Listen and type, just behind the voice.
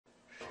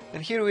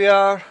And here we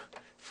are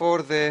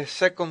for the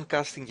second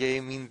casting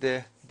game in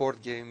the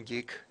Board Game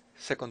Geek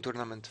second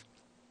tournament.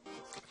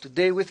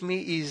 Today with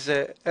me is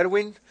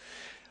Erwin,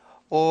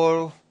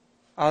 or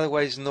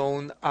otherwise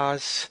known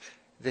as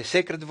the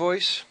Sacred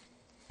Voice,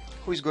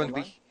 who is going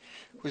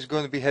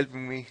to be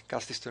helping me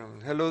cast this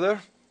tournament. Hello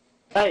there.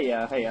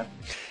 Hey.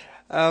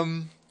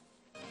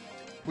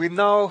 We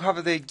now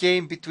have the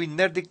game between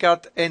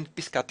nerdycat and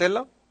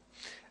piscatella.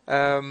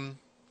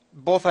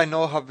 Both I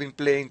know have been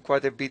playing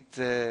quite a bit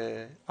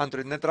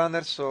Android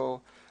Netrunner, so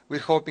we're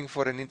hoping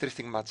for an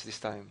interesting match this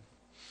time.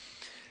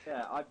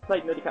 Yeah, I've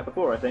played nerdycat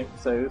before, I think,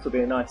 so this will be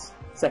a nice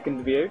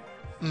second view.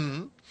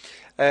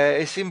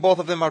 I see both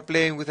of them are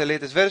playing with the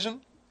latest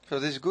version, so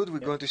this is good. We're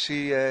going to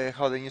see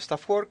how the new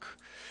stuff work.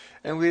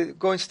 And we're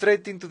going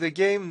straight into the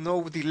game,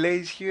 no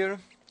delays here.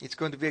 It's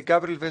going to be a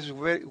Gabriel versus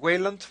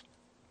Wayland.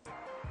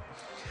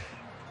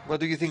 What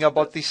do you think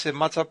about this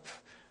matchup?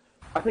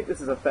 I think this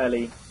is a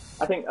fairly...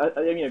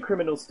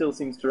 Criminal still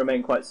seems to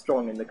remain quite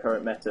strong in the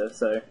current meta,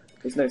 so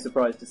it's no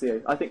surprise to see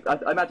it. I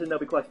imagine there'll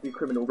be quite a few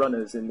criminal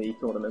runners in the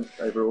tournament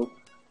overall.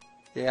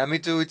 Yeah, me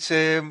too. It's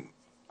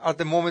at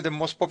the moment the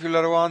most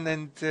popular one,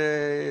 and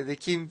they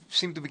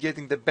seem to be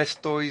getting the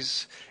best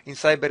toys in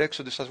Cyber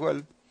Exodus as well.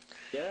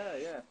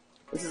 Yeah.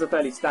 This is a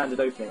fairly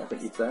standard opening, I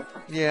think you'd say.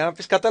 Yeah,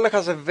 Piscatella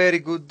has a very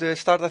good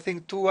start. I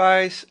think 2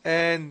 eyes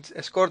and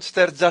a scored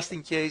stir just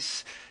in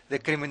case the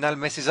criminal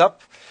messes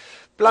up.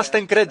 Plus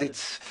 10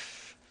 credits.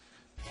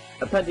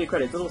 Plenty of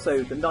credits, and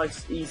also the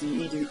nice,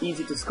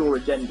 easy to score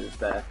agendas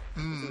there.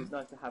 It's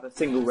nice to have a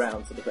single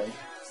round sort of thing.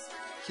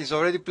 He's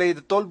already played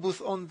the toll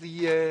booth on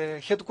the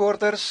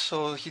headquarters,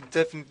 so he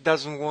definitely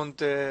doesn't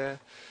want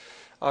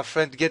our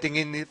friend getting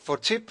in it for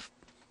cheap.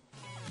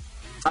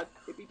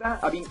 It'd be bad.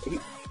 I mean,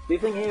 the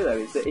thing here though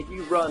is that if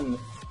you run,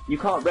 you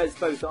can't res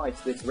both eyes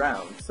this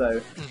round.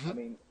 So I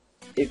mean,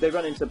 if they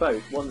run into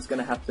both, one's going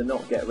to have to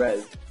not get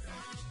res.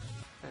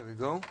 There we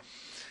go.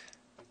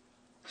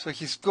 So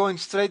he's going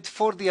straight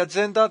for the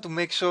agenda to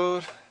make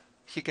sure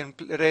he can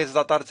raise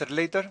that archer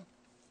later.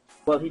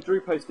 Well, he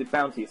drew posted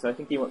bounty, so I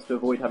think he wants to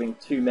avoid having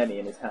too many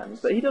in his hands.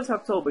 But he does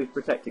have toll booth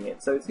protecting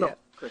it, so it's not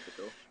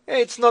critical.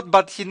 It's not,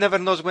 but he never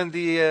knows when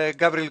the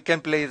Gabriel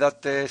can play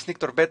that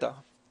Snictor beta.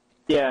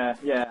 Yeah,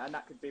 and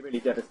that could be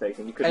really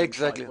devastating. You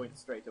couldn't point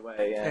straight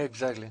away. Yeah.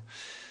 Exactly.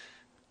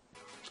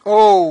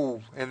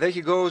 Oh, and there he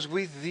goes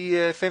with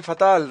the Femme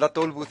Fatale. That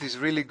toll booth is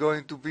really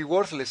going to be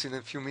worthless in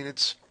a few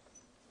minutes.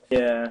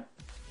 Yeah.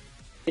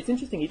 It's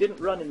interesting, he didn't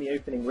run in the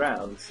opening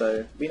round, so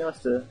it'd be nice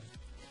to...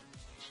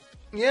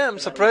 Yeah, I'm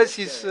surprised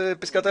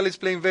Piscatella is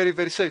playing very,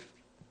 very safe.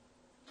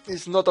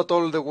 It's not at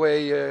all the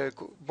way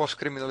most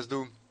criminals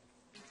do.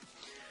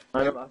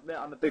 I'm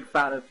a big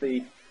fan of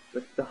the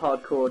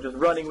hardcore, just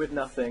running with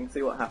nothing,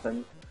 see what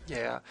happens.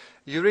 Yeah,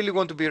 you really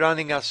want to be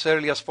running as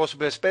early as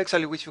possible,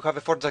 especially if you have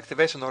a forged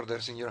activation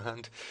orders in your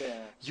hand.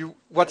 Yeah.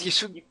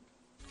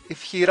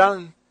 If he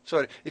ran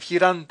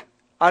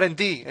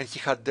R&D and he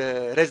had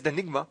Rezzed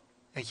Enigma,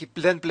 and he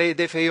then played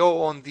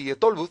FAO on the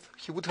toll booth,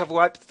 he would have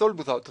wiped the toll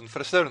booth out on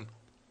first turn.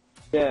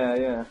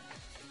 Yeah.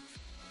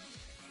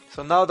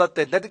 So now that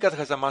the nerdycat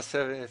has amassed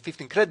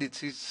 15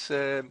 credits, his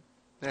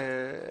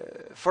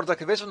forged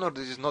activation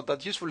orders is not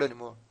that useful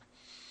anymore.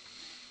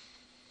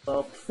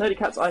 Well,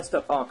 nerdycat's iced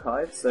up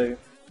archive, so I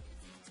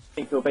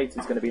think your beta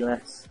is going to be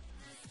less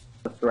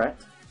a threat.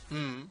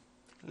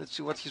 Let's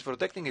see what he's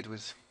protecting it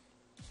with.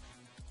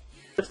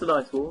 Just an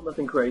ice wall,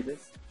 nothing crazy.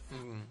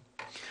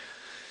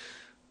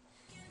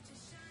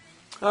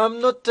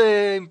 I'm not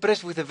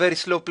impressed with the very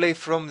slow play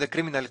from the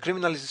criminal.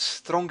 Criminal is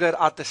stronger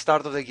at the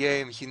start of the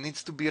game. He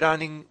needs to be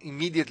running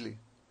immediately.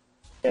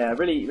 Yeah,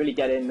 really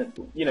get in,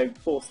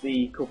 force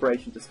the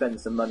corporation to spend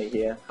some money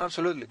here.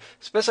 Absolutely.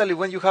 Especially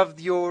when you have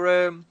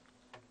your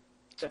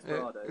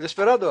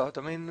Desperado out.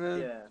 I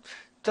mean,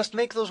 just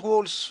make those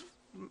walls,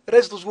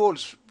 raise those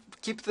walls,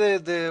 keep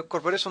the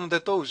corporation on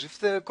their toes. If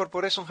the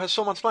corporation has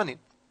so much money.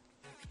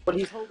 But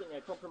he's holding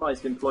a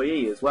compromised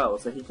employee as well,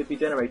 so he could be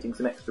generating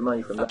some extra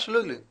money from that.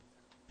 Absolutely.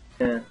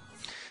 Yeah.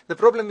 The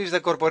problem is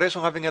the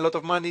corporation having a lot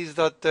of money is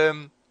that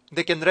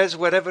they can raise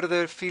wherever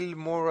they feel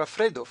more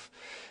afraid of.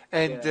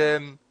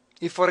 And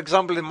if, for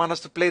example, they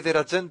manage to play their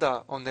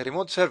agenda on a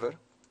remote server,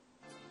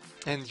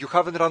 and you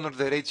haven't run on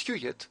their HQ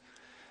yet,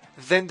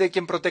 then they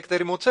can protect the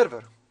remote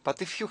server.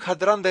 But if you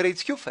had run their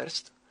HQ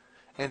first,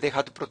 and they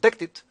had to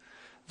protect it,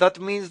 that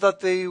means that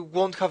they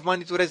won't have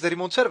money to raise the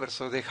remote server,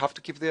 so they have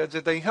to keep the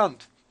agenda in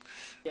hand.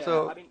 Yeah,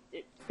 so, I mean,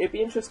 it'd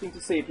be interesting to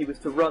see if he was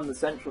to run the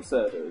central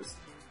servers,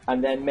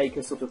 and then make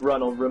a sort of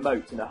run on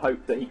remote in a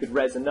hope that he could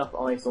res enough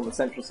ice on the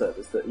central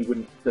servers that he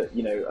wouldn't, that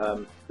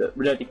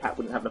nerdycat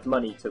wouldn't have enough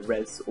money to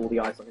res all the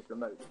ice on his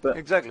remote. But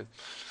exactly.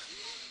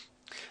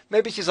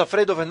 Maybe he's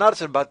afraid of an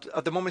archer, but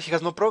at the moment he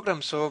has no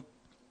program, so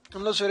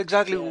I'm not sure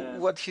exactly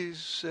what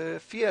his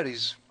fear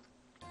is.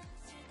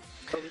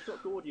 Well, he's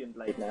got Gordian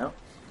Blade now.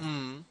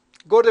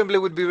 Gordian Blade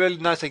would be really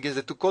nice against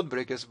the two code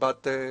breakers,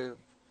 but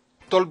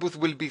toll booth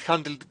will be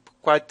handled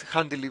quite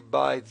handily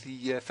by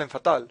the Femme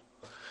Fatale.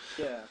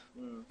 Yeah.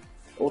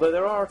 Although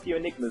there are a few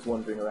enigmas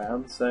wandering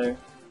around, so...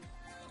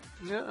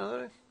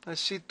 Yeah, I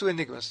see two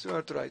enigmas. You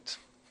are right.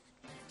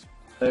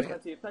 So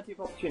plenty of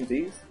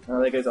opportunities.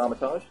 There goes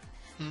Armitage.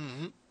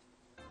 Mm-hmm.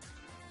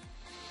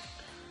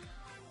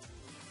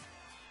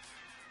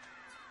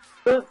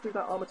 Burnt through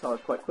that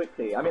Armitage quite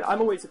quickly. I mean,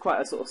 I'm always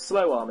quite a sort of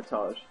slow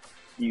Armitage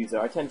user.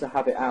 I tend to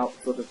have it out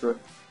sort of for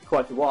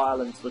quite a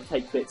while and sort of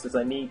take bits as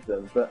I need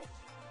them, but...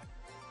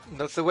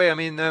 That's the way. I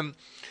mean,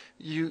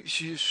 you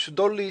should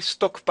only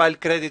stockpile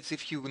credits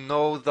if you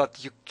know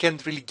that you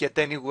can't really get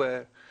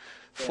anywhere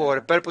for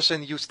a purpose,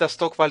 and use that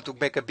stockpile to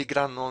make a big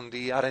run on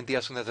the R&D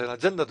as soon as an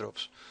agenda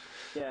drops.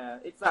 Yeah,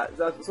 it's that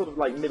sort of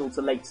like middle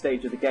to late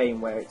stage of the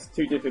game where it's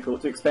too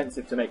difficult, too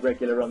expensive to make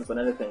regular runs on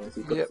anything, so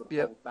you've got to sort of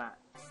hold back.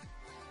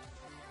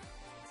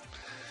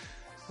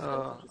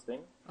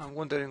 Interesting. I'm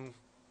wondering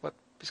what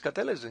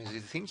Piscatella is doing. Is he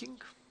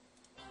thinking?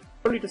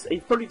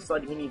 He's probably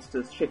decided he needs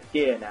to shift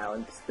gear now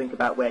and just think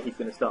about where he's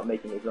going to start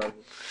making his runs.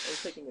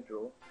 He's taking a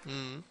draw.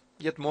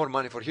 Yet more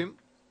money for him.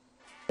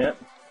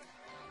 Yep.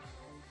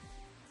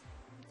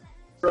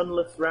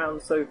 Runless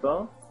round so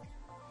far.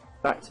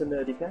 Back to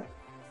nerdycat.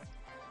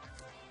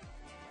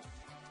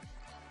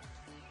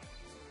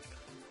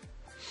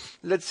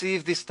 Let's see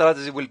if this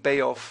strategy will pay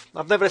off.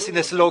 I've never seen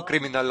a slow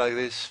criminal like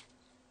this.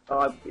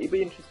 It'd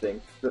be interesting.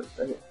 But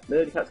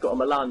nerdycat's got a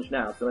melange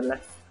now, so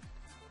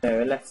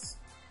unless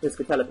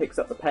piscatella picks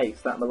up the pace,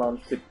 that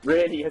melange could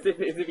really, as if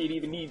he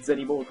even needs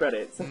any more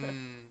credits.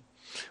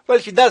 Well,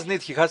 he does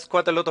need. He has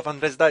quite a lot of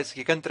unraised dice.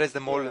 He can't raise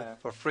them all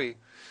for free.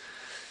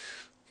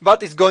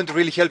 But it's going to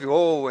really help you.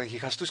 Oh, and he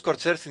has two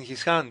Scorched Earths in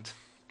his hand.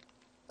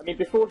 I mean,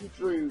 before he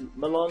drew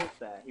melange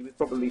there, he was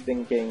probably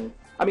thinking...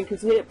 I mean,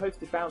 because here,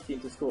 posted bounty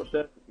into Scorched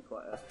Earth would be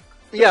quite a...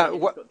 Yeah,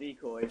 got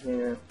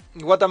decoy,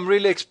 what I'm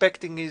really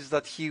expecting is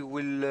that he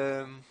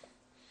will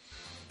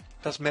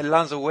just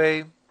melange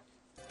away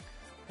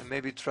and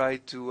maybe try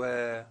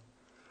to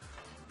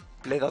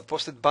play that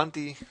posted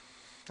bounty.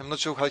 I'm not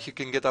sure how he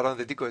can get around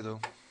the decoy,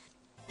 though.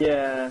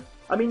 Yeah,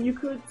 I mean, you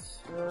could...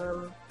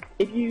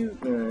 if you...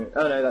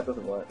 oh no, that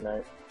doesn't work,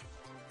 no.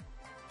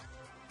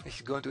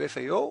 He's going to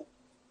FAO?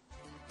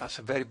 That's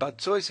a very bad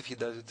choice if he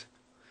does it.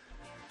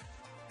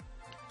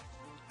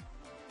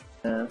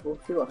 We'll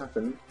see what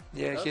happens.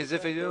 Yeah, he has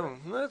FAO.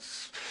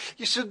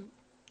 You should,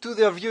 to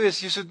their viewers,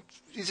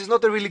 this is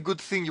not a really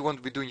good thing you want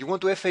to be doing. You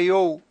want to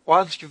FAO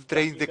once you've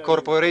drained the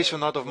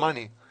corporation out of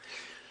money.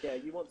 Yeah,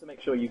 you want to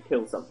make sure you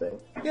kill something.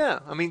 Yeah,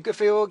 I mean,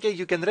 FAO, okay,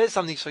 you can raise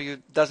something so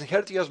it doesn't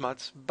hurt you as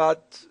much,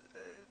 but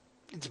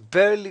it's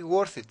barely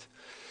worth it.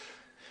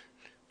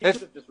 You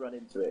could have just run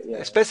into it, yeah.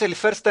 Especially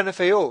first turn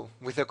FAO,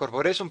 with the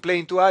corporation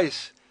playing two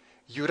eyes.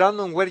 You run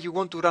on where you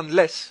want to run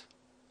less.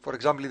 For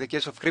example, in the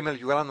case of criminal,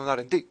 you run on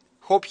R&D.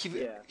 Hope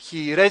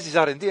he raises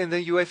R&D and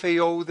then you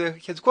FAO the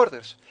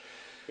headquarters.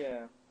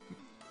 Yeah.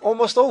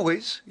 Almost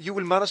always, you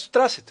will manage to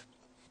trash it.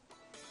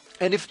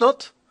 And if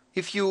not,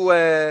 if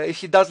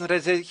he doesn't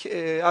raise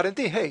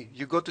R&D, hey,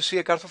 you go to see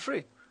a card for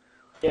free.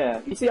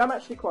 Yeah, you see, I'm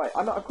quite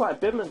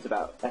ambivalent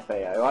about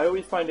FAO. I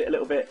always find it a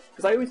little bit,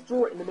 because I always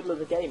draw it in the middle of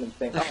the game and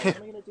think, oh, what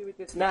am I going to do with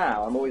this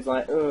now? I'm always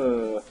like,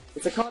 ugh.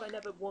 It's a card I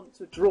never want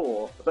to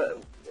draw,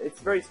 but it's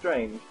very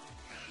strange.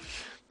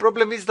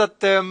 Problem is that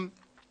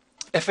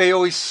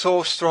FAO is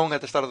so strong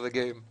at the start of the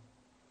game.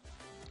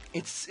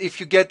 If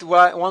you get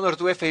one or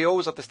two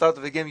FAOs at the start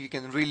of the game, you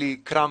can really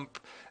cramp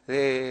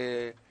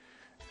the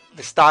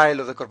style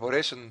of the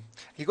corporation.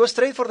 He goes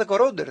straight for the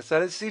corroders,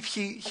 as if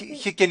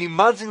he can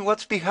imagine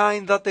what's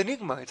behind that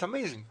enigma. It's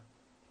amazing.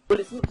 Well,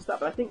 it's not just that,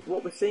 but I think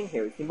what we're seeing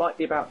here is he might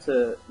be about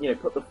to,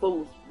 put the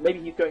full... Maybe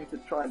he's going to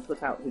try and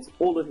put out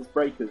all of his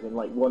breakers in,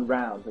 one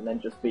round, and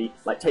then just be,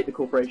 take the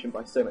corporation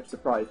by so much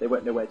surprise, they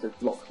won't know where to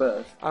block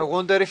first. I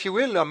wonder if he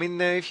will. I mean,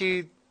 if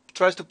he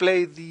tries to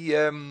play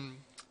the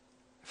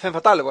Femme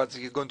Fatale, what's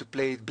he going to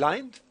play it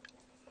blind?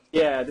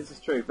 Yeah, this is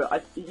true,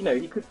 but he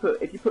could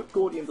if you put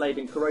Gordian Blade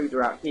and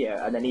Corroder out here,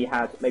 and then he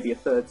had maybe a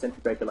third Sentry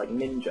Breaker like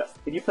Ninja.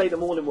 If you play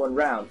them all in one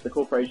round, the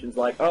corporation's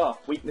like,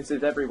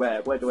 weaknesses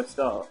everywhere. Where do I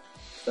start?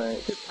 So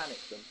it could panic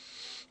them.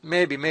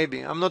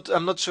 Maybe. I'm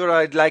not sure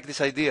I'd like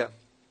this idea.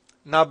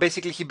 Now,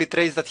 basically, he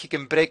betrays that he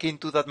can break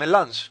into that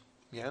melange.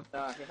 Yeah.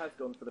 He has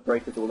gone for the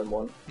breakers all in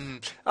one.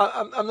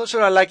 I'm not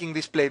sure I'm liking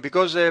this play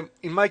because,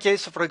 in my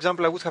case, for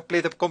example, I would have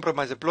played the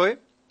compromise ploy.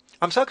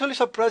 I'm actually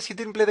surprised he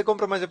didn't play the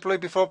compromise ploy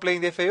before playing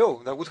the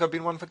FAO. That would have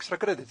been one extra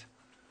credit.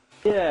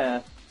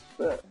 Yeah,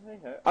 but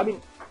I mean,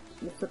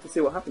 let's have to see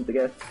what happens, I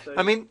guess. So...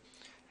 I mean,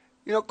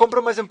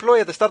 compromise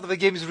ploy at the start of the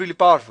game is really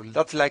powerful.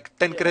 That's like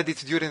 10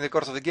 credits during the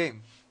course of the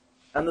game.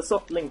 And the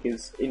soft link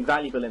is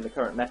invaluable in the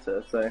current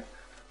meta, so...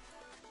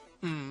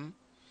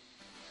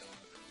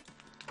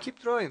 Keep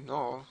drawing,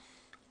 no.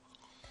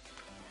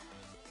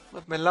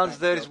 But melange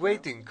there is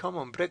waiting. Come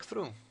on, break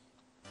through.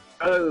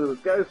 Oh,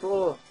 go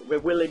for! We're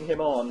willing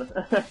him on.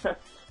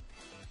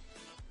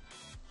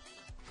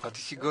 What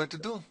is he going to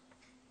do?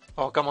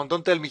 Oh, come on,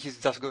 don't tell me he's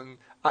just going...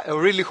 I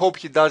really hope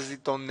he does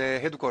it on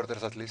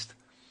headquarters at least.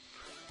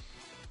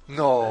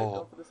 No.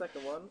 Go for the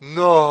second one.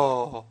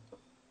 No.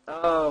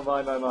 Oh,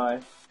 my.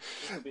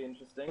 This will be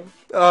interesting.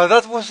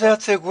 That was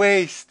such a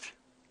waste.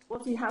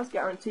 What he has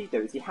guaranteed,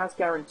 though, is he has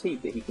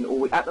guaranteed that he can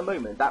always... At the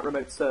moment, that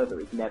remote server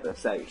is never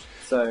saved,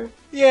 so...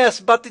 Yes,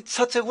 but it's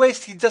such a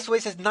waste. He just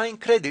wasted 9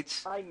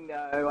 credits. I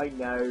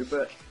know,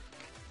 but...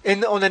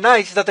 And on an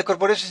ice that the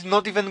corporation is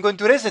not even going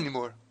to raise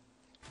anymore.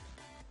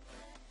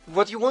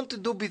 What you want to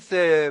do with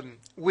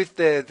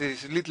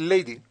this little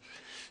lady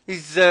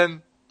is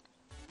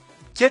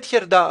get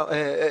her down,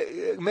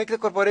 make the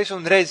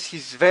corporation raise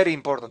his very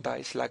important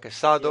ice, like a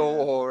Shadow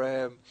or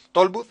a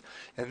Tollbooth,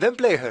 and then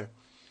play her.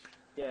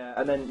 Yeah,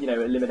 and then,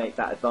 eliminate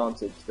that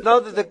advantage. Now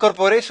that the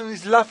corporation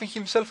is laughing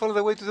himself all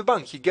the way to the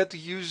bank. He got to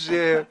use,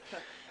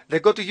 they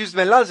got to use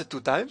Melange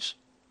 2 times,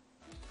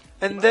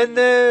 and then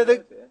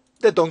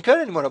they don't care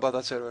anymore about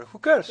that server. Who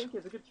cares? I think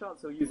there's a good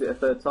chance he'll use it a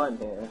third time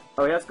here.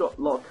 Oh, he has got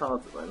a lot of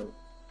cards at the moment.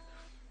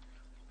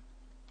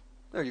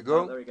 There you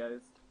go. Oh, there he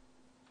goes.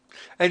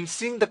 And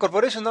seeing the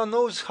corporation now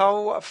knows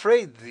how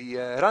afraid the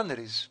runner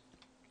is.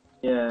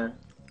 Yeah.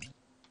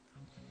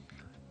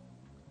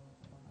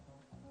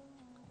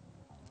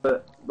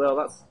 But, well,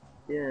 that's...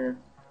 Yeah.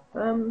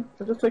 I'm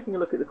just taking a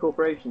look at the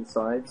corporation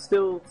side.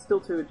 Still 2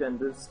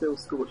 agendas, still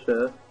Scorched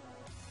Earth.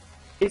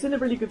 He's in a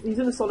really good... He's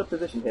in a solid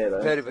position here, though.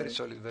 Very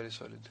solid, very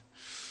solid.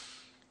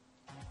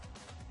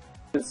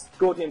 Because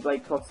Gordian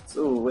Blade costs,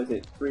 what is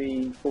it,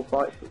 3, 4,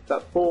 5...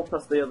 That's 4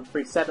 plus the other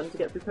 3, 7 to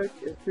get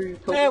through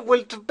Yeah,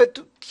 well, but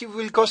he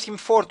will cost him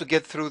 4 to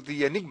get through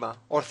the Enigma,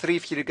 or 3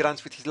 if he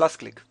regrants with his last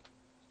click.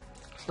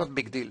 It's not a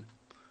big deal.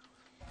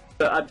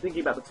 But I'm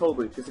thinking about the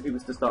Tollbooth, because if he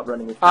was to start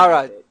running with...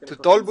 Alright, to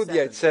Tollbooth,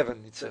 yeah, it's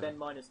 7. It's 7. But then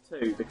minus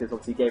 2, because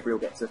obviously Gabriel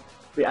gets a...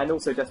 And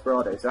also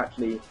Desperado, so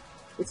actually...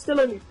 It's still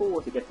only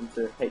 4 to get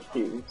into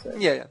HQ, so...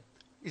 Yeah.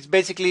 It's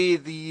basically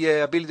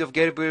the ability of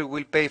Gabriel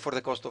will pay for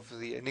the cost of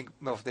the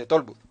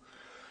Tollbooth.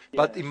 Yeah.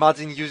 But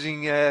imagine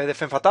using the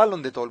Femme Fatale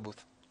on the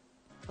Tollbooth.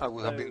 I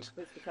would have been...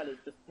 Piscatella's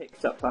just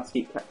picked up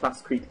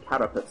Plascrete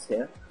Carapace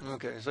here.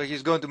 Okay, so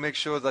he's going to make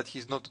sure that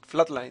he's not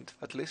flatlined,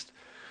 at least.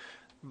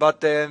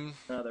 But there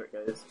it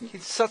goes.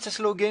 It's such a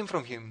slow game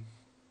from him.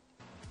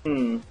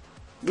 I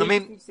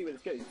mean, see where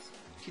this goes.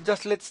 He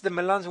just lets the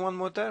Melange one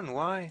more turn.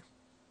 Why?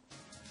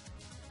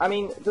 I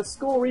mean, the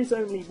score is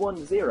only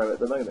 1-0 at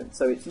the moment,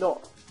 so it's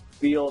not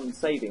beyond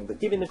saving. But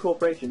giving the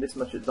corporation this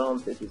much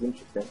advantage is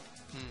interesting.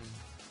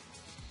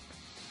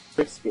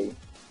 Risky.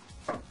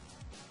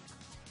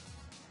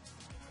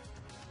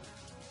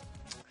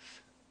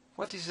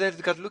 What is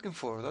nerdycat looking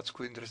for? That's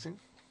quite interesting.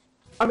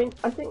 I mean,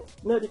 I think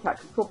nerdycat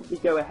could probably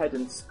go ahead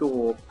and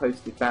score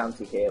Posted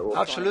Bounty here. Or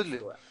absolutely.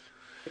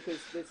 Because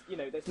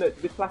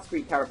with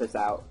Plascrete Carapace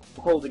out,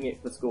 holding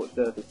it for Scorched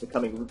Earth is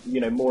becoming,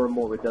 more and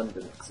more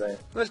redundant. So.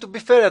 Well, to be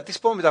fair, at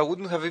this moment I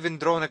wouldn't have even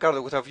drawn a card. I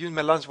would have used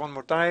Melange one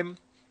more time.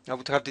 I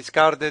would have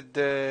discarded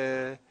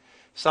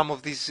some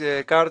of these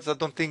cards. I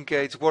don't think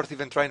it's worth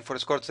even trying for a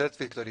Scorched Earth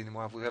victory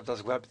anymore. I would have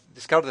just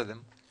discarded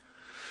them.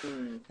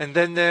 And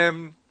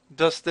then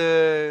just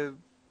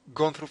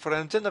gone through for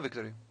an agenda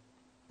victory.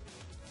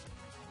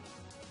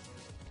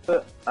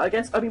 But I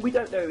guess, we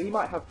don't know. He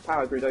might have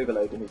Power Grid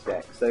Overload in his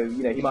deck, so,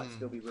 he might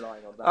still be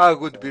relying on that. I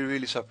would be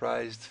really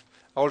surprised.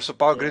 Also,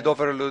 Power Grid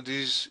Overload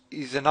is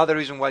another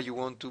reason why you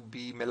want to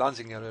be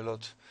melanging her a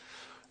lot.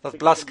 That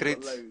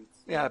Plascrete,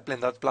 playing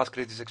that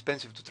Plascrete is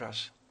expensive to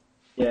trash.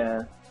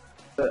 Yeah,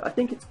 but I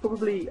think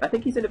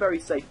he's in a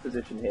very safe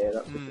position here,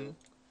 that's for sure.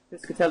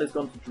 Piscatella's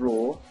gone to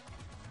draw.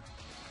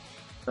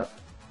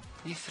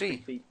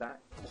 E3.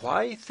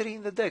 Why E3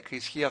 in the deck?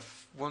 Is he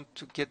want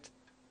to get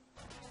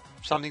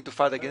something to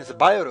fight against the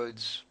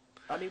Bioroids?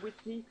 I mean,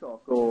 with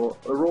Peacock or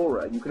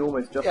Aurora, you can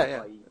almost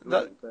justify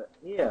E3, but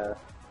yeah.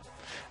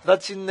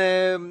 That's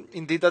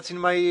indeed, that's in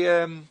my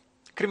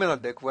criminal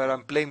deck, where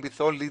I'm playing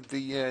with only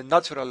the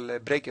natural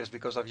breakers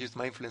because I've used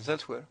my influence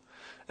elsewhere.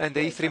 And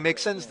the E3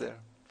 makes sense there.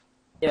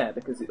 Yeah,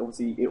 because it will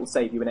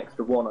save you an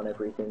extra 1 on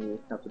everything you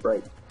have to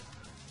break.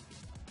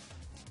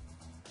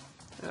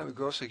 There we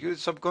go,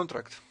 security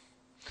subcontract.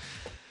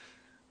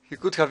 He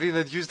could have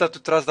even used that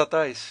to trust that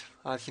ice.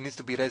 He needs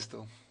to be res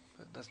though.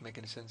 That doesn't make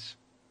any sense.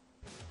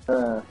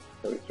 Very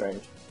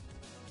strange.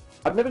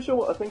 I'm never sure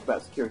what I think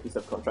about security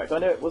subcontract. I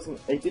know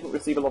it didn't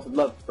receive a lot of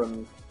love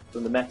from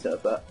the meta,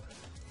 but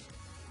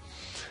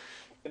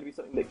it's going to be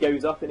something that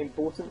goes up in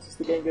importance as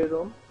the game goes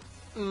on.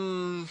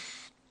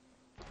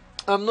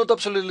 I'm not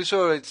absolutely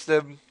sure. It's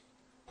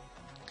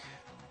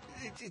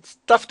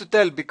tough to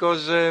tell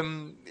because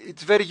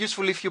it's very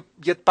useful if you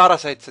get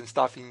parasites and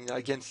stuff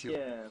against you.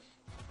 Yeah.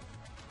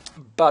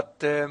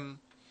 But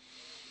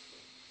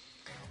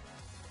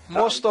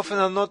most often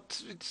than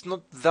not, it's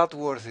not that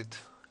worth it.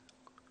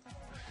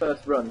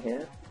 First run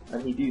here,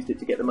 and he'd used it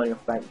to get the money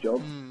off bank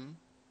job.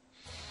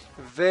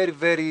 Very,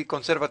 very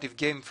conservative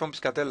game from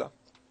Piscatella.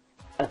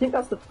 I think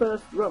that's the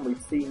first run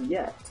we've seen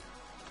yet.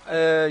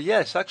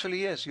 Yes,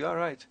 actually, yes, you are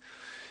right.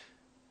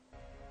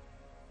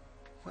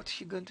 What's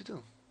he going to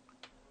do?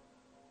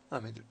 I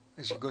mean,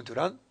 is he going to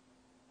run?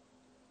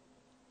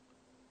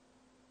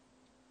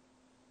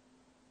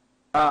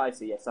 Ah, I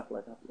see, yes,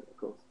 satellite uplink, of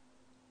course.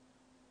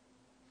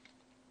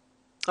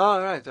 Ah,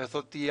 right, I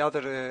thought the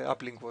other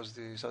uplink was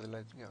the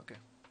satellite. Yeah, okay.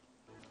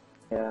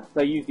 Yeah,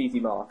 they used easy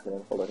mark and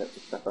then followed up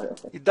with stuff like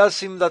that. It does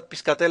seem that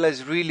Piscatella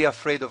is really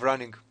afraid of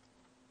running.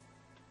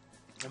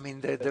 I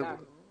mean,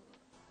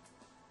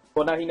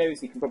 Well, now he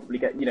knows he can probably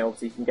get,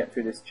 obviously he can get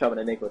through this Chum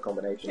and Enigma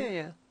combination.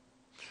 yeah.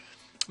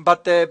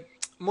 But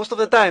most of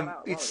the time,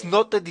 it's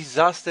not a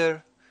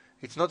disaster.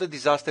 It's not a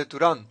disaster to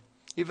run.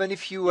 Even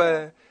if you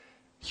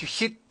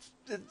hit,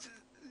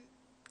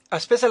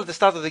 especially at the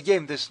start of the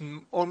game, there's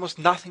almost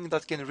nothing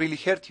that can really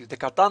hurt you. The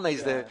katana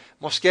is the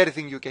most scary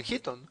thing you can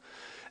hit on.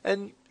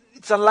 And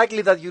it's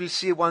unlikely that you'll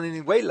see one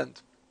in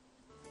Wayland.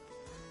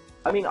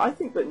 I mean, I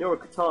think that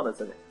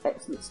Neurokatana's an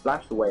excellent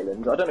splash for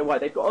Wayland. I don't know why.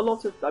 They've got a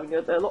lot of. I mean,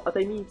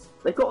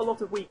 they've got a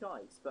lot of weak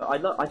ice, but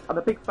I'm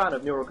a big fan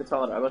of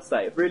Neurokatana. I must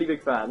say, a really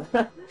big fan.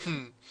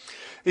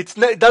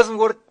 It doesn't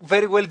work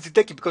very well in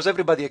Ziteki because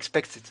everybody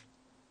expects it.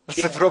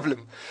 That's the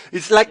problem.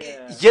 It's like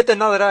yet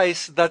another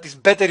ice that is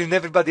better in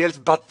everybody else,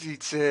 but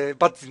it's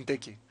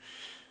Ziteki.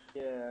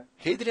 Yeah.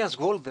 Hadrian's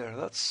Wall there.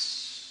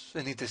 That's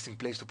an interesting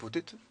place to put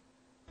it.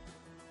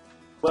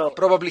 Well,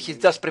 probably he's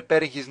just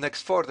preparing his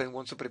next fort and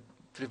wants to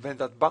prevent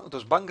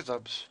those bank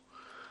jobs.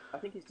 I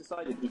think he's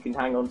decided he can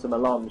hang on to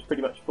Melange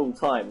pretty much full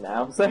time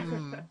now. So,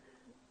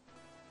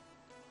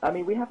 I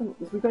mean,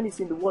 we've only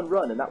seen the one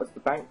run, and that was the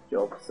bank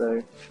job.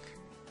 So,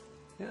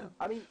 yeah.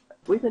 I mean,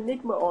 with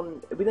Enigma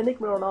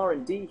on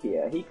R&D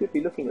here, he could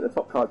be looking at the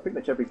top card pretty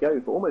much every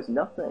go for almost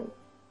nothing.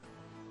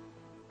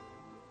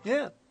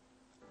 Yeah.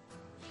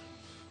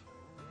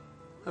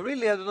 I do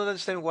not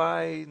understand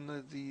why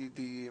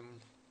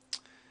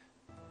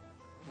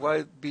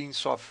why being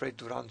so afraid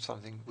to run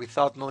something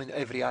without knowing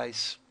every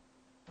ice.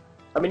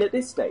 I mean, at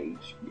this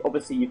stage,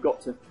 obviously you've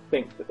got to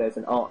think that there's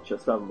an archer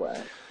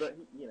somewhere, but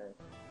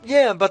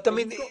Yeah, but I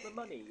mean, he's got the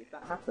money if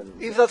that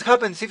happens. If that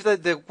happens, if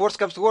the worst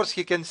comes to worst,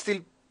 he can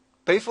still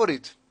pay for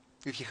it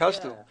if he has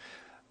to.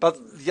 But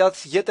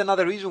that's yet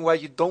another reason why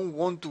you don't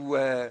want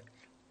to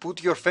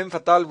put your femme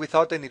fatale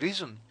without any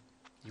reason.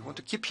 You want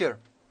to keep her.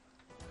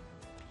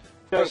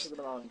 Go for the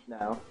melange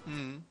now.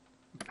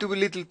 Too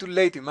little, too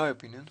late, in my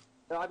opinion.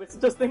 I was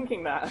just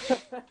thinking that.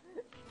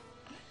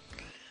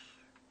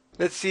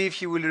 Let's see if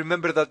he will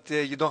remember that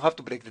you don't have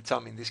to break the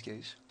charm in this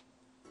case.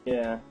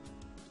 Yeah.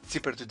 It's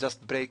cheaper to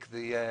just break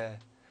the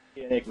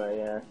Enigma,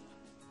 yeah.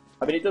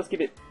 I mean, it does give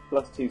it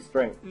 +2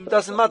 strength. It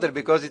doesn't matter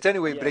because it's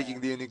anyway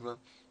breaking the Enigma.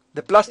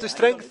 The +2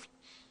 strength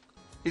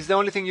is the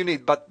only thing you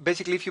need, but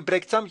basically if you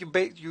break charm,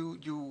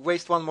 you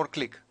waste one more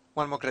click,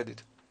 one more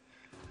credit.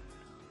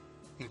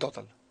 In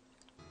total.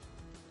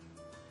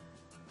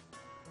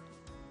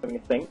 Having a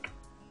think.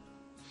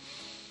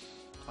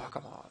 Oh,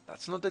 come on.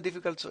 That's not a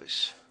difficult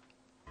choice.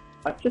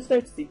 I've just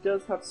noticed he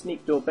does have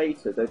Sneak Door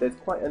Beta, though there's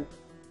quite an...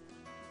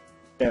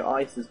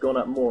 ice has gone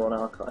up more on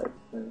Archive.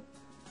 So.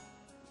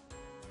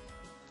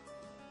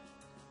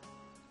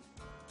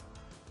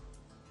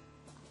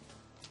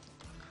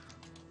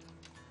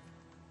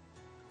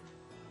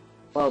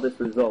 While this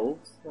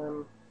resolves,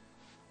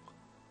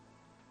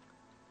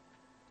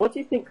 what do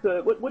you think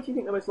what do you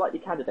think the most likely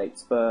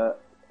candidates for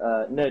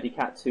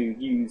nerdycat to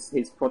use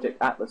his Project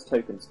Atlas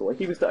tokens for? If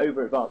he was to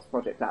over-advance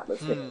Project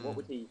Atlas here, what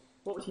would he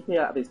play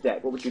out of his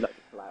deck? What would you like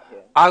to pull out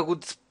here? I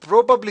would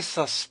probably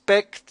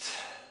suspect...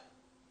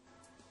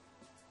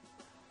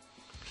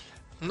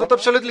 Not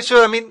absolutely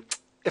sure. I mean,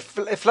 a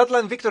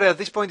flatline victory at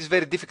this point is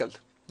very difficult.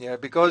 Yeah,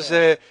 because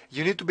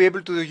you need to be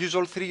able to use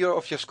all three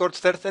of your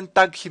Scorched Earth and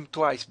tag him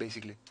twice,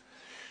 basically.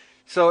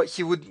 So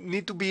he would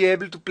need to be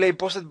able to play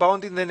Posted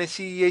Bounty, then a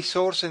CEA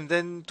Source, and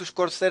then 2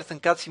 Scorched Earth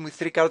and catch him with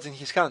 3 cards in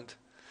his hand.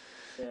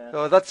 Yeah.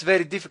 So that's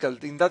very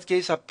difficult. In that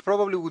case, I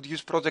probably would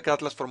use Project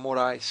Atlas for more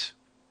ice.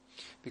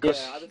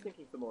 Because I was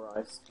thinking for more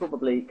ice.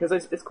 Probably, because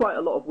there's quite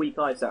a lot of weak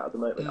ice out at the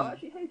moment. Oh,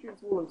 actually,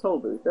 Hadrian's Wall and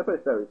Tolbooth, they're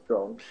both very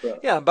strong. But...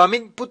 Yeah, but I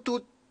mean, put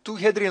two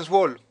Hadrian's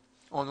Wall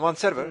on one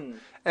server,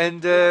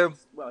 and...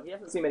 well, he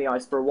hasn't seen many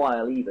ice for a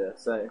while either,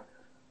 so...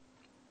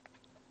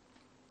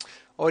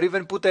 Or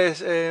even put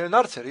an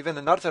archer. Even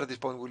an archer at this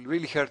point will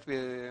really hurt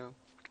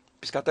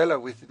Piscatella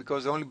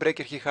because the only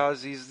breaker he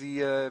has is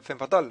the Femme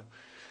Fatale.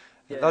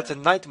 Yeah. That's a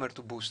nightmare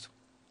to boost.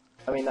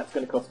 I mean, that's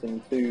going to cost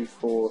him 2,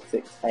 4,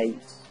 6, 8.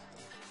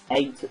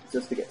 8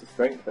 just to get to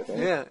strength, I think.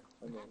 Yeah,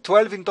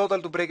 12 in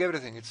total to break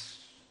everything. It's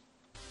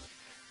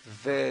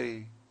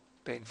very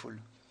painful.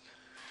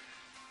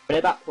 But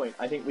at that point,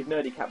 I think with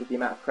nerdycat, with the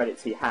amount of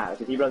credits he has,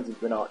 if he runs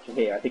into an archer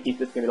here, I think he's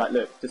just going to be like,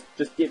 look,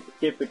 just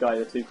give the guy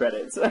the 2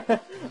 credits.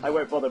 I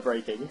won't bother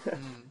breaking.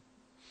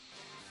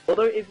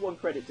 Although it is 1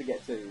 credit to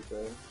get 2,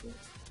 so... Yeah.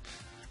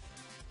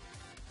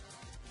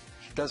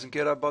 He doesn't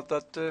care about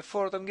that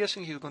fort, I'm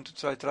guessing. He's going to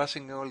try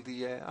trashing all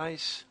the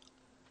ice.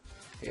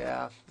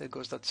 Yeah, there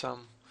goes that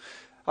sum.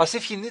 As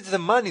if he needs the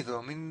money, though.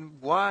 I mean,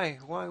 why?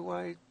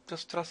 Why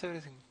just trash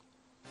everything?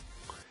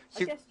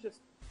 I guess just...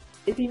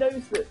 If he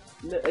knows that...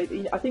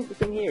 I think the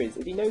thing here is,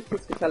 if he knows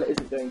Piscatella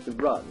isn't going to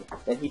run,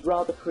 then he'd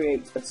rather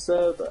create a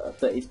server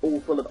that is all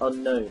full of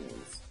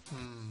unknowns.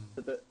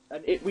 So that,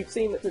 and we've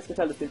seen that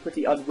Piscatella's been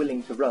pretty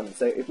unwilling to run,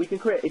 so if he can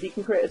create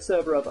a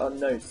server of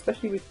unknowns,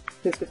 especially with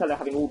Piscatella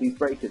having all these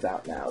breakers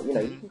out now, he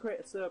can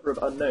create a server of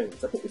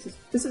unknowns. I think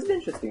this is an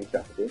interesting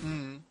strategy.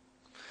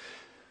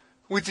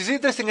 Which is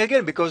interesting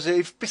again, because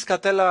if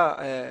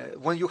Piscatella,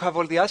 when you have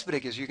all the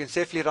icebreakers, you can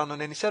safely run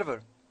on any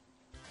server.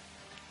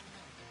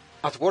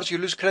 At worst, you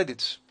lose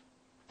credits.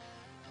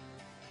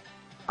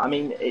 I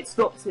mean, it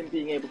stops him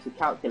being able to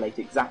calculate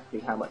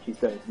exactly how much he's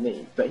going to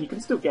need, but he can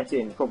still get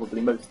in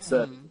probably most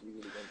servers. If he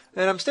really wants to.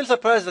 And I'm still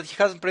surprised that he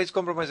hasn't praised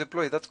compromise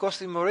employee. That's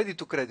cost him already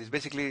 2 credits.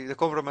 Basically, the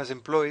compromise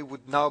employee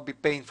would now be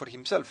paying for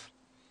himself.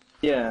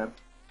 Yeah.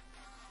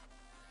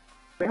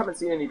 We haven't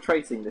seen any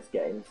tracing this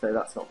game, so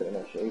that's not been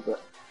an issue, but...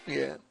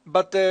 Yeah,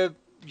 but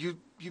you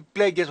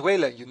play against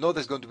Wayland, you know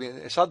there's going to be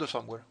a shadow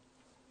somewhere.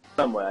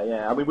 Somewhere,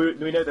 yeah. I mean,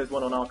 we know there's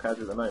one on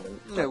archives at the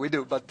moment. Yeah, we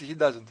do, but he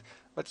doesn't.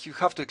 But you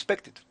have to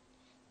expect it.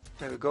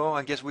 There we go.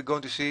 I guess we're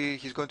going to see.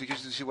 He's going to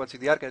use it to see what's in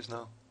the archives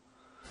now.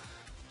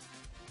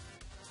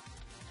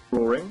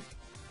 Roaring.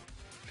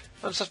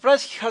 I'm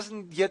surprised he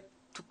hasn't yet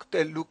took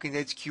a look in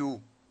HQ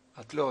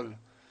at all.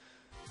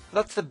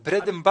 That's the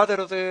bread and butter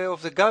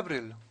of the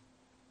Gabriel.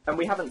 And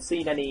we haven't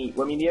seen any...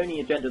 Well, I mean, the only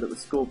agenda that was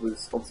scored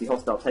was obviously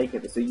Hostile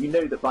Takeover, so you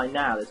know that by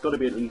now there's got to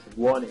be at least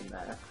one in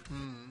there.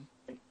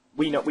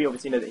 We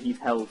obviously know that he's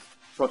held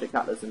Project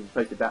Atlas and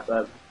posted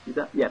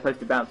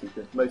posted bounties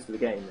for most of the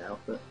game now.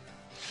 But...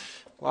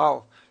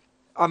 Wow.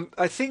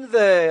 I think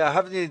I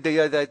have the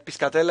idea that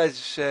Piscatella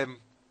is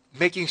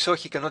making sure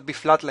he cannot be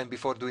flatlined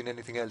before doing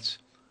anything else.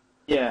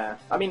 Yeah,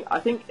 I mean, I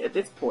think at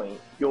this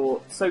point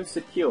you're so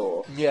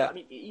secure. Yeah. I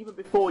mean, even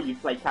before you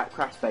play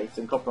Crash Space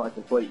and Compromised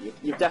Employee,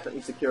 you're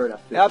definitely secure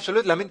enough. Yeah,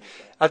 absolutely. I mean,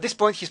 at this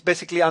point he's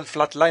basically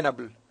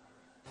unflatlineable.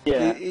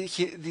 Yeah.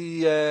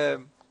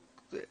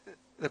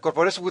 The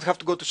corporation would have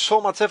to go to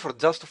so much effort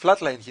just to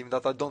flatline him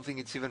that I don't think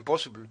it's even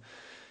possible.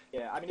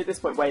 Yeah, I mean, at this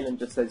point, Wayland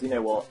just says, you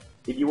know what?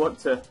 If you want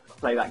to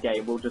play that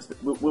game, we'll just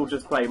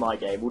play my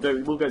game.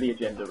 We'll go the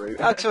agenda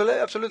route.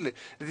 Absolutely.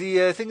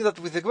 The thing that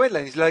with the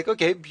Gwenline is like,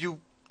 okay, you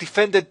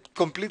defended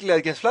completely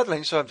against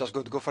flatline, so I'm just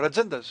going to go for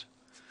agendas.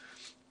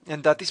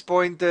 And at this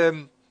point,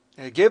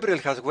 Gabriel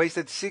has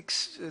wasted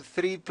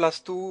 3 plus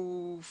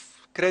 2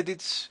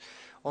 credits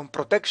on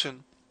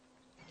protection.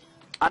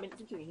 I mean,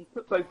 it's interesting, he's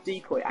put both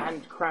Decoy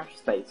and Crash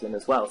Space in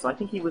as well, so I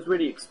think he was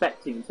really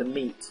expecting to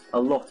meet a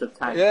lot of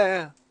tanks.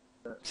 Yeah.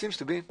 Seems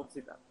to be.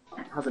 Obviously that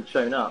hasn't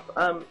shown up.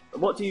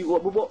 What's the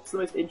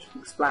most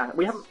interesting splash?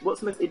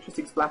 What's the most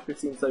interesting splash we've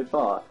seen so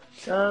far?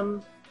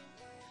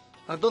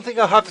 I don't think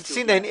I have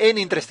seen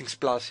any interesting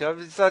splash. Yeah?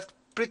 It's like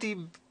pretty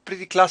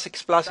classic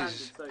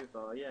splashes. So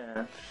far,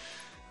 yeah.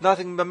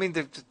 Nothing. I mean,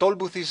 the toll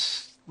booth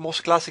is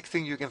most classic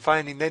thing you can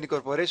find in any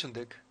corporation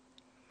deck.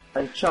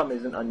 And Chum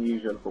isn't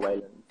unusual for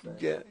Wayland. So.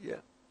 Yeah.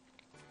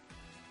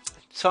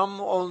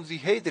 Chum on the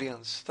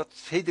Hadrians. That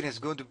Hadrian is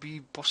going to be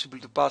possible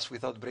to pass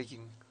without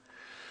breaking.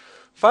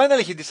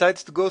 Finally, he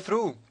decides to go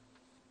through.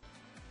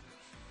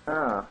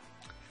 Ah.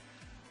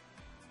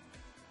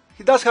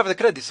 He does have the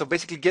credit, so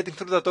basically getting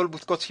through that toll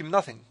booth costs him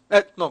nothing.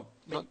 No,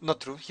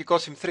 not true. He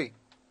costs him 3.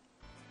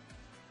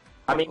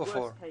 I mean, or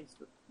 4.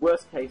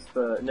 Worst case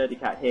for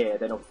nerdycat here,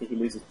 then obviously he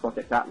loses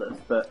Project Atlas,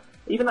 but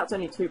even that's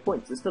only 2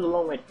 points. There's still a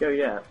long way to go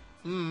yet.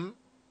 Mm-hmm.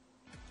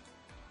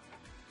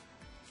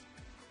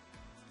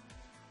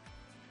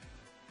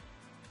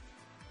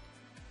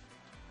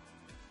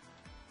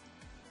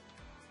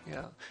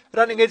 Yeah.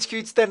 Running HQ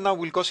each turn now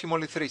will cost him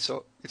only 3,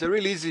 so it's a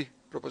really easy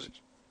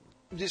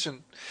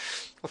proposition.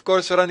 Of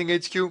course, running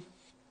HQ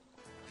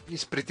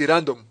is pretty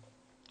random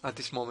at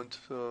this moment.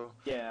 So.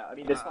 Yeah, I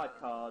mean, there's 5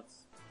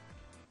 cards.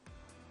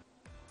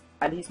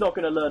 And he's not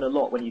going to learn a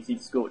lot when he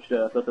sees Scorched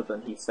Earth other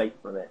than he's safe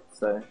from it,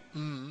 so...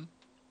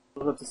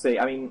 We'll have to see.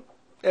 I mean...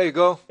 There you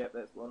go. Yep,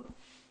 there's one.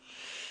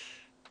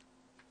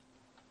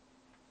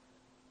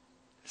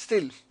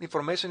 Still,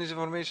 information is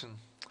information.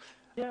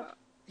 Yeah.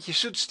 He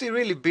should still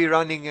really be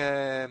running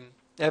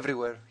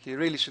everywhere. He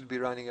really should be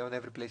running on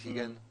every place he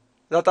can.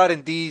 That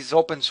R&D is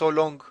open so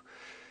long.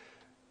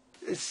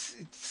 It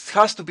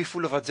has to be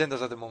full of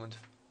agendas at the moment.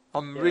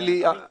 I'm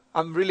really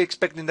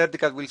expecting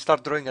nerdycat will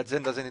start drawing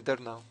agendas any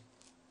turn now.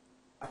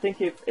 I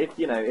think if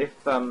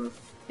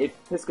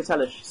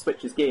Piscatella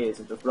switches gears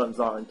and just runs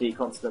R&D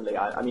constantly,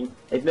 I mean,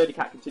 if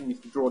nerdycat continues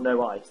to draw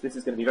no ice, this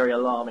is going to be very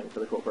alarming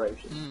for the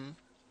corporation.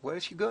 Where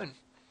is he going?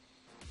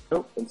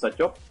 Oh, inside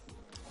job.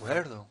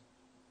 Where though?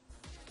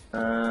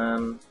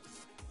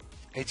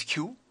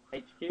 HQ?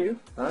 HQ?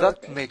 Oh,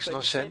 that makes no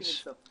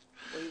sense.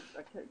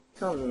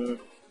 Kind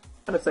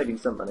of saving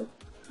some money.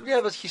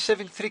 Yeah, but he's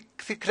saving 3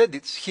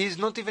 credits. He's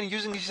not even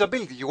using his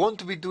ability. You want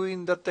to be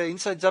doing that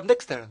inside job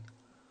next turn.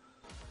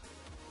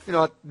 You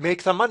know,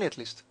 make some money at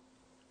least.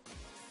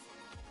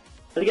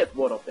 And he gets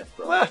one off Death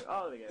Well,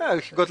 yeah,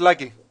 he got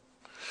lucky.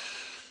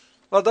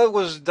 Well,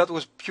 that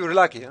was pure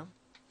lucky,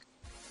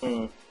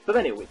 huh? But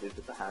then it wizards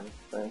with the hand.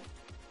 So.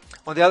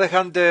 On the other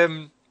hand,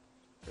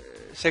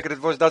 Sacred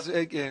Voice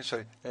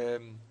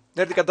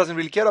nerdycat doesn't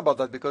really care about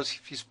that because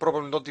he's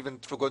probably not even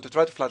going to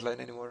try to flatline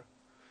anymore.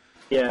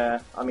 Yeah,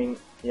 I mean,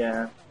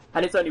 yeah.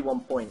 And it's only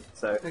 1 point,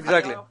 so...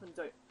 Exactly.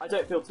 I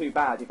don't feel too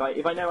bad.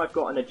 If I know I've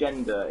got an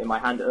agenda in my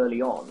hand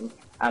early on,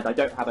 and I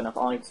don't have enough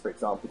ice, for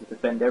example, to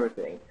defend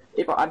everything,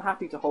 if I'm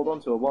happy to hold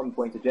on to a 1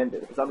 point agenda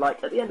because I'm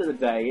like, at the end of the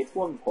day, it's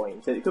 1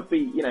 point. So it could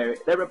be,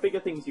 there are bigger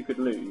things you could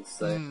lose.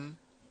 So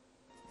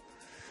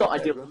it's not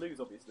ideal to lose,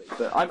 obviously,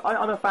 but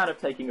I'm a fan of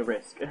taking a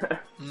risk.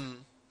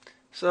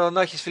 So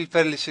now he feels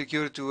fairly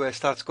secure to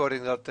start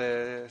scoring that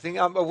thing.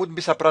 I wouldn't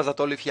be surprised at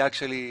all if he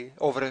actually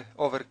over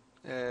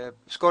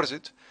scores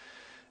it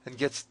and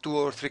gets 2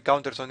 or 3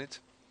 counters on it.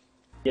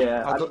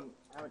 Yeah, I mean,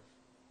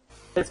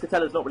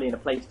 piscatella's not really in a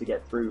place to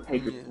get through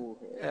Hadrian's Wall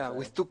here. Yeah, so.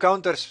 with 2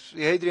 counters,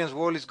 Hadrian's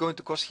Wall is going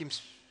to cost him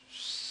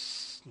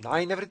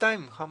 9 every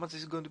time. How much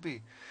is it going to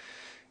be?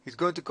 It's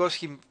going to cost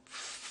him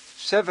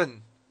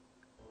 7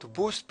 to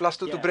boost plus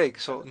 2 to break.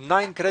 So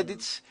 9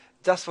 credits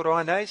just for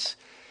 1 ice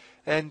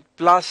and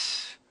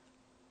plus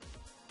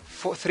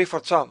 3 for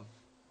charm.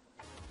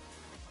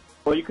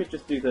 Or you could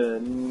just do the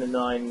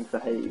 9 for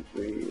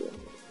Hadrian.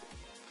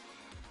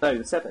 No,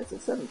 the 7.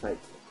 It's 7 for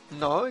Hadrian.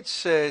 No,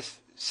 it's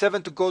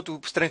 7 to go to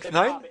strength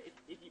 9.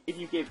 If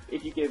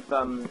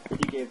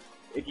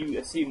you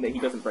assume that he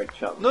doesn't break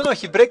charm. No,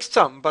 he breaks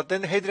charm, but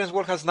then Hadrian's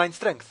Wall has 9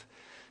 strength.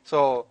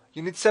 So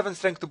you need 7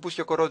 strength to boost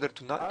your corroder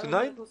to 9.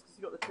 Because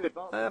you got the 2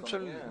 advances.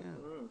 Absolutely.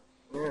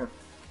 Yeah.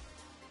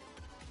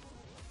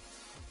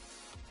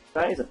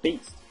 That is a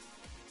beast.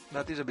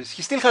 That is a beast.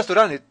 He still has to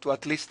run it to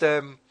at least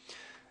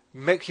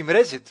make him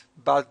raise it.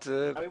 But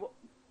I mean,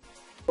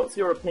 what's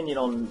your opinion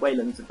on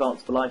Wayland's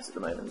advanced ice at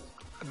the moment?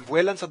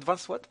 Wayland's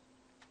advanced what?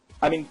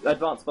 I mean,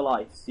 advanced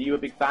ice. Are you a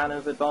big fan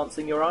of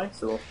advancing your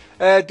ice, or?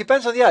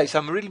 Depends on the ice.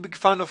 I'm a really big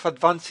fan of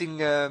advancing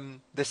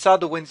the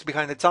shadow when it's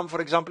behind the charm, for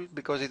example,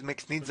 because it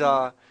makes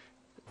Ninja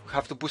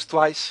have to boost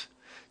twice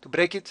to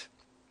break it.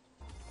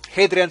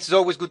 Hadrian's is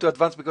always good to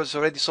advance because it's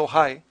already so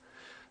high.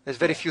 There's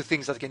very few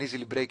things that can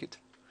easily break it.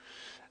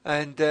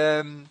 And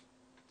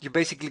you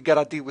basically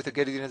guarantee with the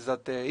Hadrian's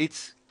that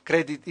each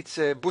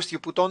boost you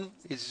put on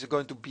is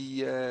going to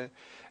be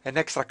an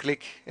extra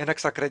click, an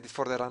extra credit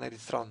for the runner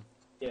each round.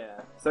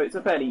 Yeah, so it's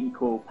a fairly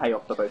equal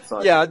payoff for both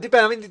sides. Yeah,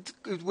 depends. I mean,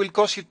 it will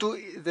cost you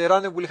 2. The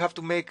runner will have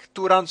to make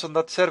 2 runs on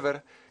that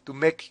server to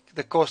make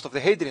the cost of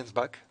the Hadrian's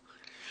back.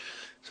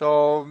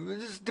 So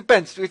it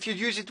depends. If you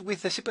use it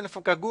with the shipment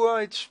from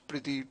Kagua, it's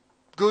pretty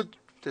good.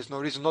 There's no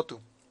reason not to.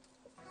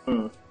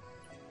 So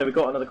we've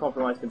got another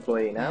compromised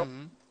employee now.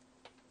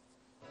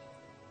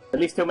 At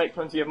least he'll make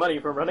plenty of money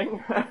from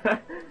running.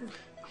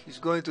 He's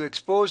going to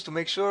expose to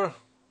make sure.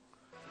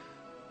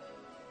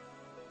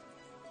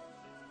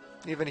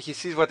 Even if he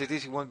sees what it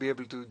is, he won't be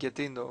able to get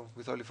in though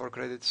with only 4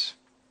 credits.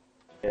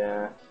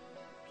 Yeah.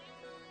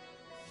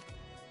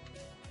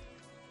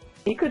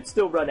 He could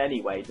still run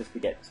anyway just to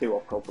get 2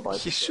 off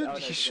compromise. He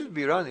should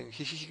be running.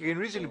 He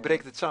can easily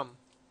break the charm.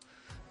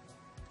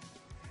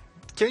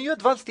 Can you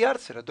advance the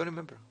archer? I don't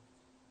remember.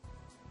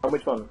 On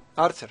which one?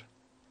 Archer.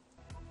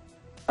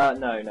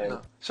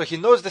 No. So he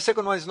knows the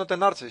second one is not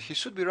an archer. He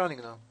should be running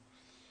now.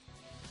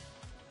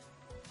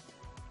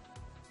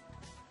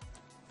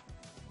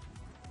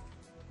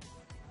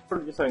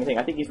 Probably just something.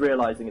 I think he's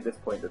realising at this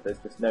point that there's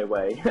just no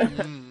way.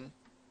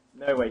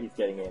 No way he's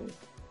getting in.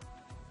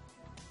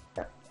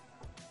 Yeah.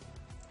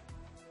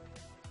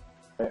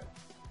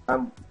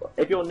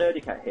 If you're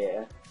nerdycat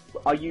here,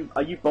 are you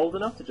bold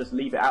enough to just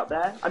leave it out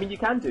there? I mean, you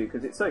can do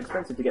because it's so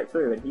expensive to get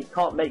through, and he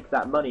can't make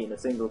that money in a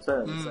single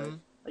turn. So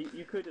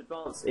you could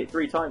advance it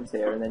 3 times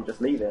here and then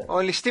just leave it.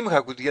 Only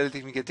Steamhack would let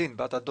him get in,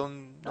 but I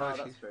don't know if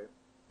that's true.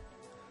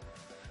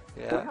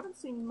 Yeah. We haven't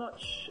seen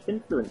much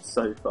influence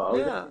so far.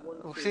 Yeah,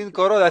 we've seen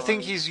Korod. I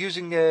think he's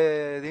using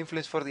the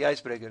influence for the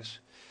icebreakers.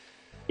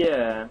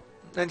 Yeah.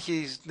 And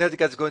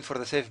Nerdicat's going for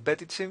the safe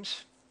bet, it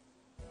seems.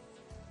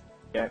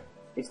 Yeah.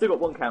 He's still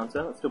got 1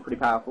 counter, that's still pretty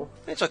powerful.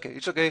 It's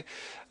okay.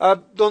 I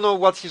don't know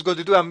what he's going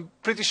to do. I'm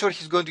pretty sure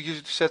he's going to use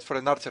it to set for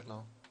an archer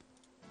now.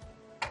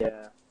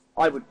 Yeah.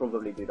 I would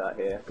probably do that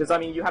here. Because, I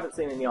mean, you haven't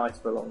seen any ice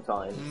for a long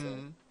time.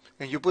 So.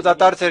 And you put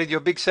that archer in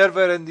your big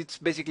server and it's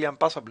basically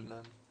unpassable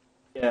now.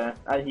 Yeah,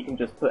 and he can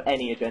just put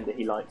any agenda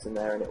he likes in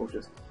there and it will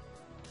just...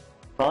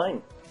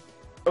 Fine.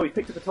 Oh, he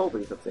picked up a toll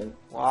booth, I've seen.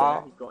 Wow. So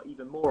now he's got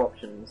even more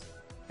options.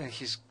 And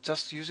he's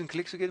just using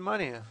clicks to get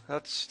money.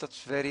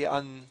 That's very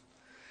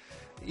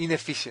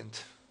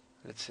inefficient,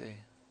 let's say.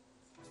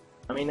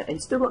 I mean,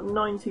 he's still got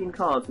 19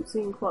 cards. We've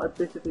seen quite a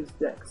bit of his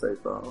deck so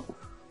far.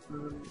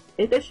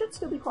 There should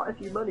still be quite a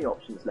few money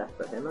options left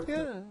for him.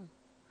 Yeah.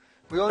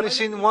 We only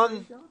seen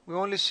one.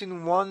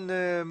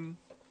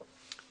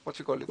 What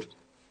you call it?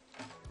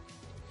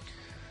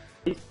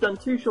 He's done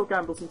 2 short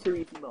gambles and 2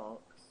 easy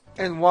marks.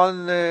 And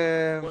one.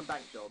 1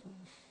 bank job.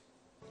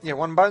 Yeah,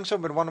 1 bank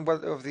job and 1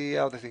 of the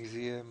other things,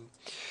 the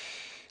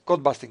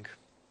code busting.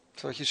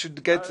 So he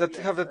should get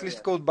have at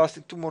least code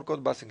busting, 2 more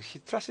code busting. He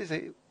trusts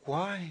it.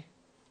 Why?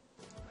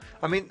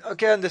 I mean,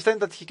 okay, I understand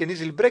that he can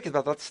easily break it,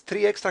 but that's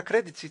 3 extra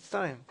credits each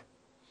time.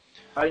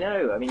 I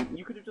know. I mean,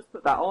 you could have just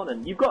put that on,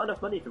 and you've got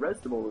enough money to res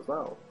them all as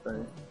well.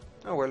 So.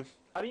 Oh well.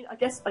 I mean, I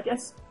guess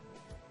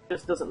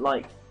just doesn't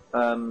like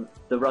the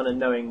runner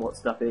knowing what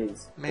stuff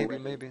is. Maybe.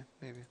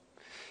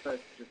 So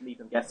just leave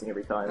them guessing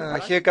every time.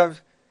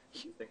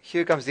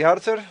 Here comes the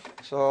archer,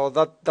 so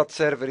that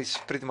server is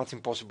pretty much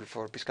impossible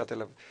for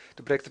Piscatella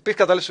to break.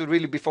 Piscatella should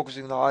really be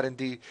focusing on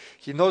R&D.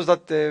 He knows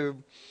that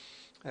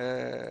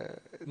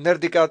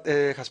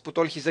nerdycat has put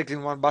all his eggs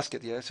in one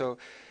basket, yeah. So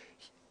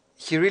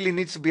he really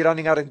needs to be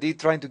running R&D,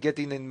 trying to get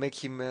in and make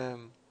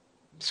him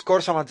score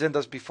some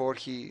agendas before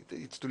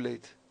it's too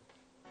late.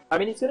 I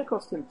mean, it's going to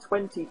cost him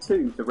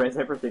 22 to res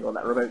everything on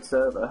that remote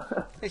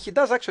server. He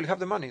does actually have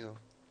the money, though.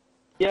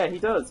 Yeah, he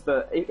does,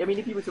 but I mean,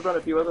 if he were to run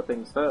a few other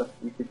things first,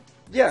 you could...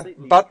 Yeah,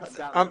 but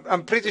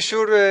I'm pretty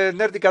sure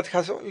nerdycat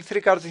has only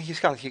 3 cards in his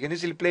hand. He can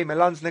easily play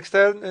Melange next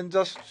turn and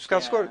just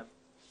score.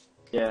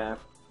 Yeah.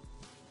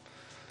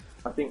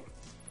 I think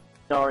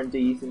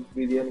R&D seems to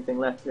be the only thing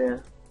left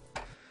here.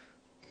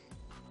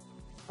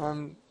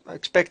 I'm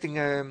expecting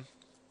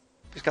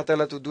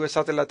Piscatella to do a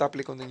satellite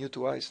uplick on the new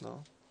 2 eyes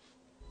now.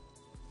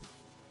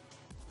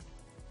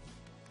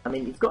 I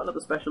mean, he's got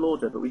another special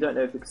order, but we don't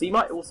know if... Because he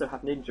might also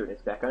have Ninja in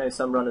his deck. I know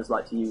some runners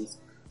like to use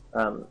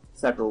have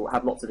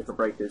lots of different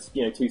breakers,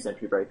 2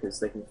 sentry breakers.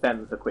 They can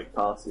fem for quick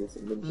passes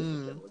and Ninja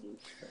in general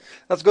use. So.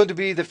 That's going to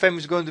be... The fem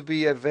is going to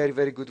be very,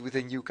 very good with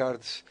the new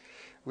cards.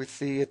 With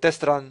the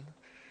test run.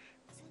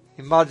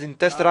 Imagine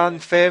test run,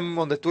 fem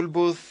on the tool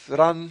booth,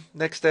 run.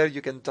 Next turn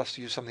you can just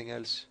use something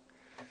else.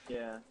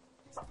 Yeah.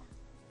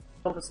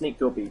 Not a sneak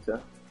door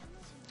beater.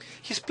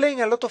 He's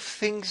playing a lot of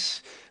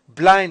things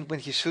blind when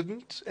he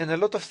shouldn't, and a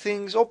lot of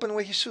things open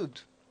when he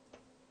should.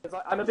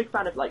 I'm a big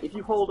fan of, like, if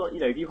you hold on,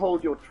 if you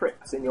hold your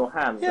tricks in your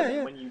hand,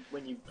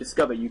 when you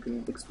discover you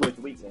can exploit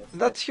the weakness.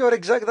 That's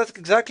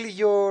exactly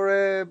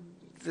your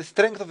the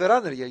strength of the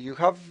runner. Yeah, you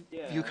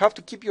have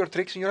to keep your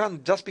tricks in your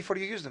hand just before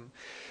you use them.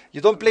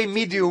 You don't play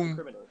medium.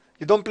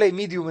 You don't play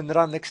medium and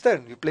run next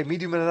turn. You play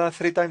medium and run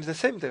 3 times the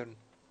same turn.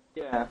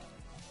 Yeah.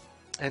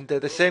 And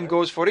the same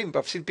goes for imp.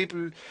 I've seen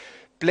people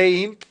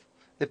play imp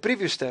the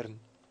previous turn.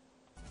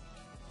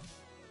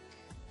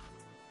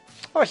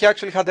 Oh, he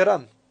actually had a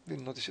run.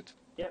 Didn't notice it.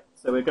 Yep,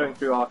 so we're going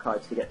through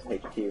archives to get to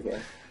HQ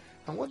here.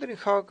 I'm wondering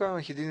how come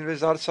he didn't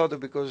raise Art Shadow,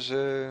 because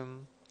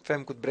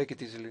Fem could break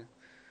it easily.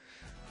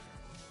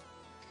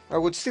 I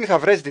would still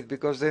have raised it,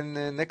 because then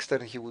next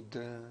turn he would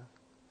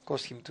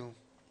cost him 2.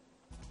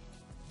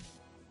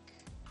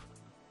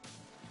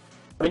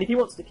 I mean, if he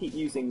wants to keep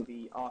using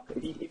the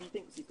if he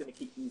thinks he's going to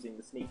keep using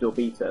the sneak door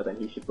beater, then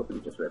he should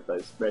probably just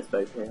res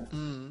both here.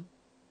 Mm.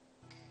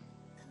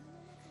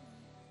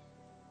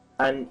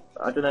 And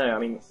I don't know. I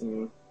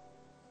mean,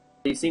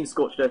 he's seen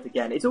Scorched Earth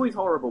again. It's always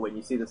horrible when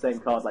you see the same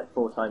card like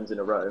 4 times in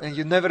a row. And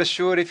you're never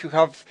sure if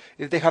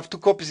they have 2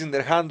 copies in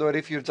their hand or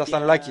if you're just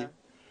unlucky.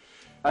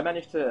 I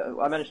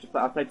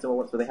played someone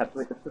once where they had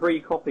like 3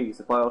 copies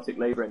of Biotic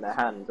Labour in their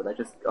hand, and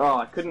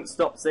I couldn't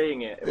stop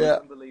seeing it. It was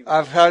unbelievable.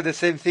 I've heard the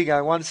same thing.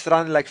 I once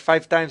ran like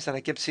 5 times and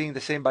I kept seeing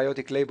the same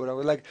Biotic Labour. I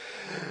was like,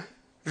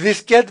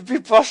 this can't be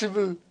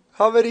possible.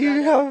 How many do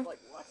you have? Like,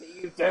 what are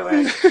you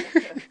doing?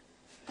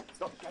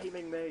 Stop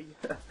gaming me.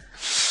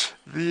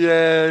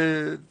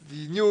 The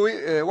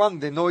new one,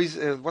 the noise.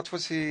 What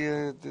was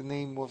the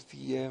name of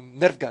the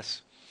nerve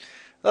gas?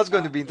 That's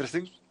going to be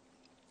interesting.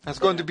 That's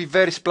going to be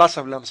very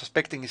splashable, I'm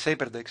suspecting, in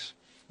Saber decks,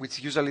 which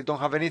usually don't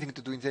have anything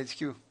to do in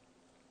HQ.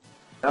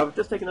 I've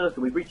just taken a look,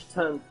 and we've reached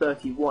turn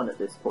 31 at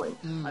this point.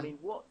 I mean,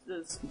 what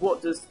does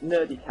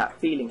nerdycat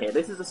feeling here?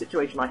 This is a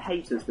situation I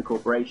hate as the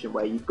corporation,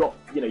 where you've got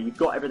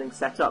everything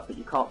set up, but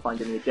you can't find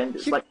any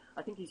agendas.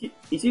 I think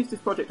he's used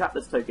his Project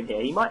Atlas token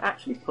here. He might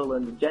actually pull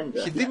an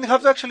agenda. He didn't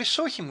have to actually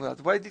show him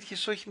that. Why did he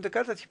show him the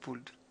card that he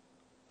pulled?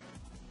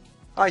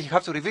 You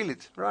have to reveal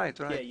it. Right.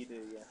 Yeah, you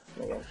do.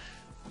 Yeah.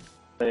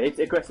 So it's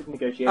aggressive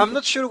negotiation. I'm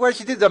not sure why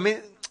he did. I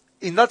mean,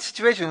 in that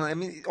situation, I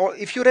mean,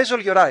 if you raise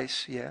all your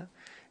eyes,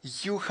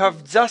 you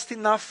have just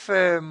enough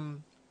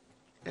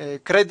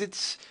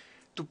credits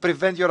to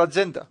prevent your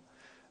agenda.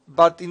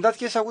 But in that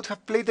case, I would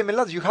have played the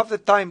Melange. You have the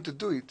time to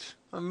do it.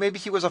 Maybe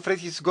he was afraid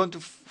he's going to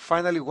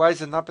finally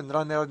wisen up and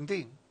run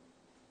R&D.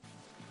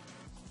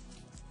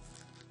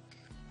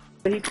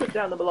 So he's put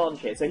down the Melange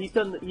here. So he's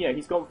done.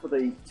 He's gone for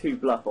the 2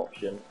 bluff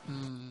option.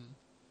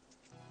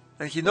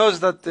 And he knows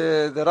that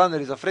the runner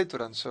is afraid to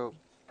run. So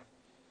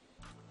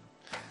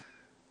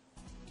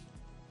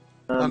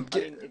I'm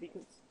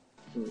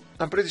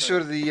pretty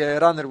sure the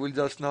runner will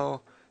just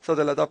now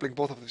satellite uplink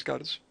both of these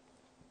cards.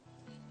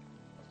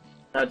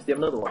 Does he have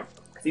another one?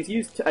 Because he's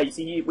used.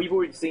 We've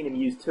already seen him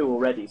use 2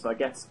 already, so I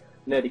guess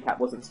nerdycat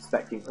wasn't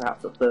suspecting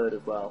perhaps a 3rd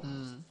as well.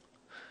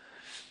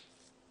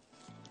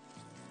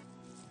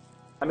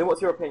 I mean,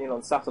 what's your opinion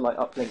on satellite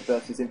uplink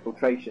versus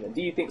infiltration? And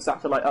do you think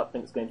satellite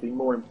uplink is going to be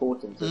more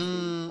important?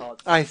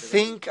 I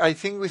think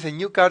with a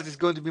new card it's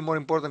going to be more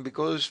important,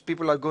 because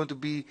people are going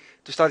to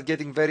start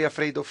getting very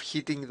afraid of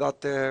hitting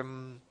that.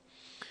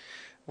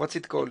 What's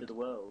it called? Edge of the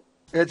world.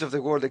 Edge of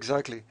the world,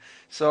 exactly.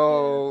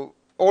 So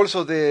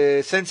also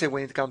the Sensei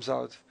when it comes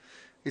out,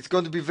 it's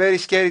going to be very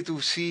scary to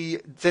see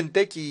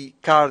Zenteki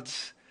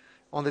cards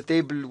on the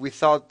table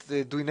without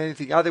doing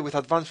anything other with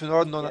advancement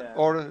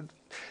or.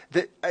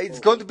 It's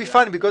going to be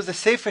fun, because the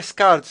safest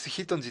cards to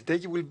hit on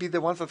Zenteki will be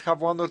the ones that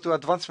have 1 or 2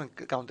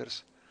 advancement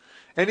counters.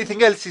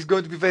 Anything else is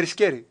going to be very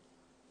scary.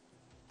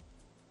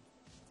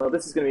 Well,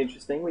 this is going to be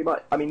interesting. We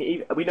might. I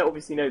mean, we don't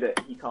obviously know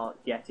that he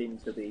can't get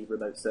into the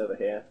remote server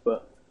here,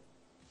 but.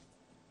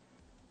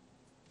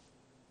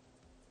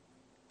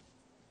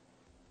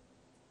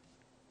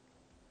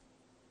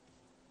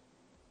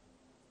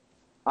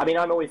 I mean,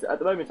 I'm always at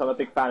the moment. I'm a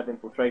big fan of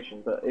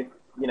infiltration, but if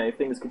if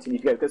things continue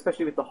to go,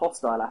 especially with the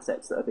hostile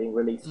assets that are being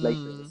released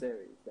later in the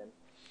series, then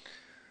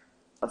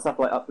stuff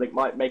like uplink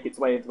might make its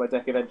way into my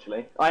deck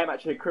eventually. I am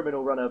actually a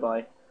criminal runner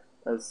by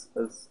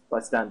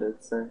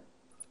standards, so.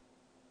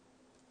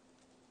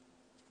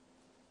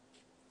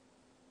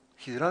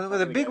 He's running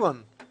with a big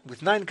one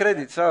with 9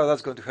 credits. Oh,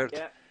 that's going to hurt.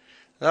 Yeah.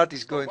 That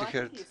is going to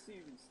hurt.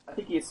 I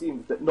think he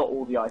assumes that not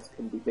all the ice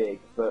can be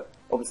big, but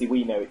obviously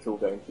we know it's all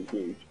going to be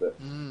huge. But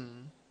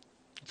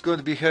it's going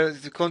to be hurt.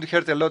 It's going to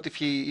hurt a lot if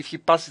he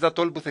passes that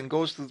toll booth and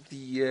goes to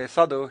the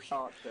Thado.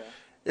 Archer.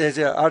 Yes,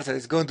 yeah, Archer.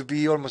 It's going to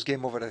be almost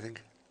game over, I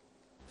think.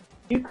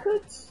 You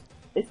could.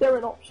 Is there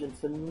an option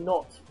to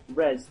not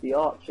res the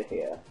Archer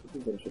here?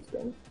 This is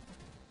interesting.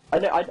 I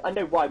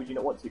know why would you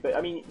not want to, but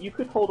I mean, you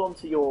could hold on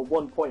to your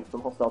 1 point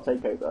from hostile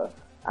takeover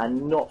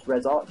and not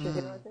res Archer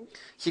here, I think.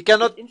 He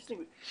cannot.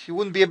 He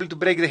wouldn't be able to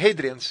break the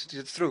Hadrians.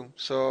 It's true.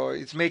 So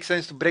it makes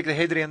sense to break the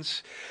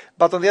Hadrians.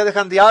 But on the other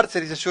hand, the Archer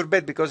is a sure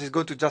bet because he's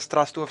going to just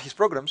trust 2 of his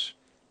programs,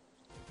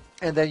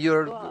 and then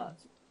you're.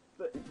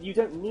 But you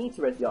don't need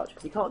to res the Archer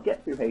because he can't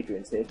get through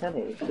Hadrians here, can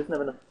he? He doesn't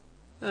have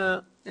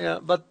enough. Yeah,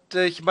 but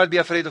he might be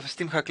afraid of a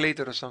steam hack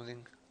later or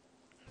something.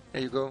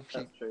 There you go.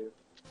 That's true.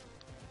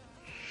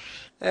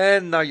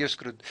 And now you're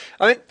screwed.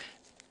 I mean,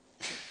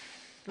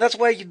 that's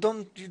why you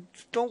don't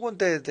want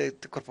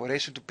the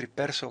corporation to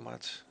prepare so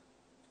much.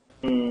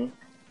 I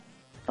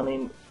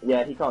mean,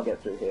 yeah, he can't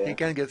get through here. He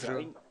can't get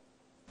through.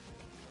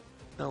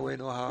 No way,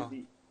 no how.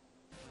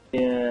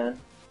 Yeah.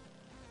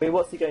 I mean,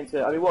 what's he going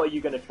to? I mean, what are you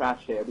going to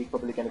trash here? We're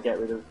probably going to get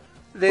rid of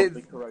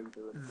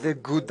the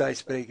good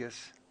icebreakers.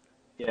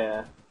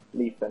 Yeah,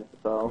 Leaf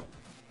Fentanyl.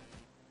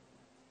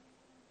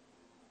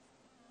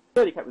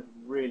 Nerdycat was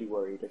really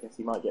worried. I guess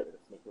he might get rid of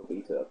Sneaker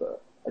Beta,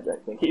 but I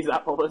don't think he's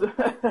that bothered.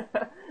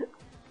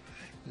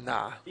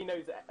 Nah. He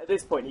knows that at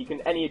this point he can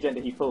any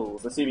agenda he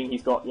pulls, assuming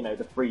he's got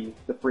the free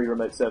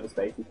remote server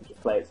space, he can just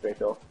play it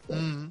straight off.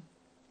 So.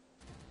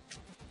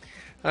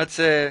 That's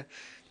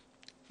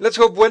let's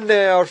hope when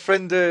our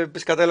friend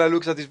Piscatella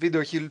looks at this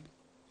video, he'll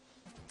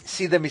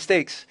see the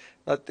mistakes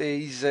that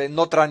he's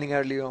not running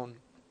early on.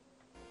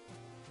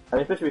 I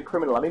mean, especially with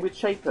Criminal. I mean, with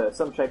Shaper,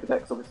 some Shaper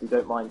decks obviously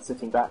don't mind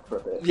sitting back for a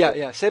bit.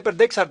 Yeah. Shaper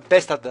decks are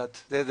best at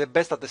that. They're the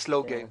best at the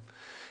slow game.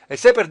 A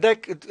Shaper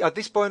deck at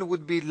this point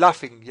would be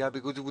laughing,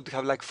 because it would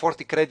have like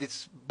 40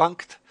 credits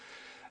banked,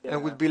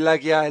 and would be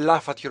like, I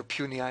laugh at your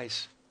puny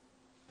eyes.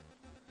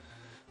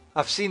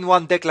 I've seen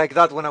one deck like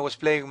that when I was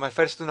playing my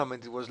first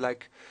tournament. It was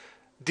like,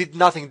 did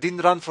nothing,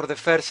 didn't run for the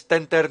first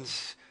 10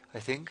 turns, I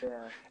think.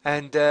 Yeah.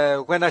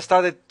 And when I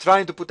started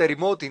trying to put a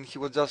remote in, he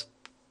was just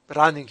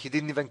running. He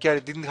didn't even care.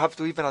 He didn't have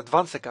to even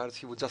advance the cards.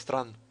 He would just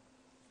run.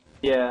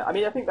 Yeah, I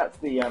mean, I think that's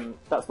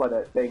that's why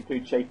they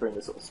include Shaper in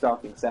the sort of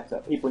starting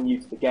setup. People new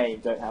to the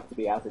game don't have to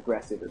be as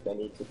aggressive as they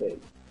need to be.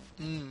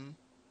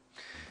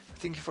 I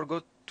think he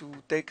forgot to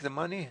take the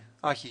money.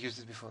 He used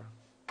it before.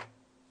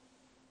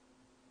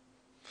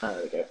 Oh,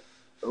 there we go.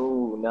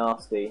 Oh,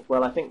 nasty.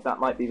 Well, I think that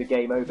might be the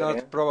game over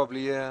here.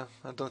 Probably, yeah.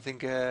 I don't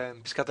think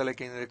Piscatella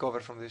can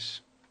recover from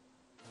this.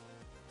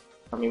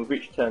 I mean, we've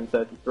reached turn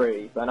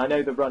 33, and I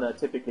know the runner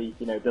typically,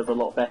 does a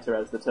lot better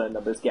as the turn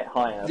numbers get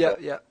higher.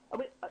 Yeah. I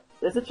mean,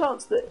 there's a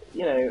chance that,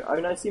 I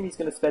mean, I assume he's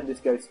going to spend this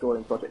go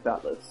scoring Project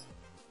Atlas.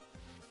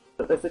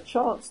 But there's a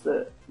chance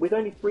that, with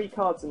only 3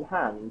 cards in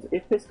hand,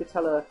 if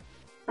Piscatella,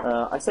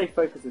 I say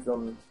focuses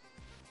on...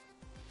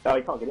 Oh,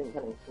 he can't get in,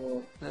 can he?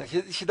 Yeah.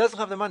 He doesn't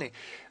have the money.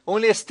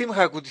 Only a Steam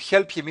Hack would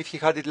help him if he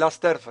had it last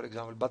turn, for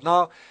example. But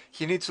now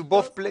he needs to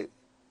both play...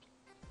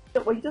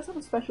 Yeah, well, he does have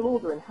a special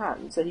order in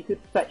hand, so he could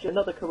fetch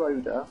another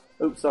Corroder.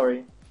 Oops,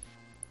 sorry.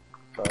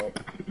 Sorry.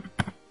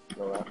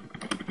 Ignore that.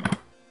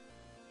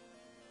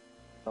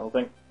 Whole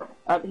thing.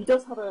 He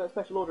does have a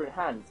special order in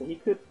hand, so he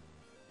could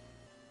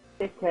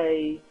pick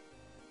a...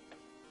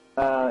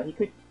 he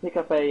could pick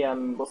up a,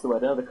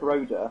 another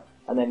Corroder,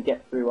 and then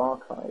get through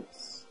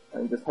Archives,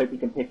 and just hope he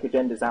can pick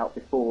agendas out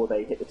before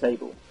they hit the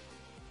table.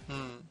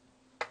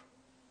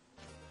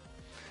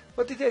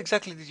 What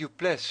exactly did you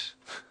press?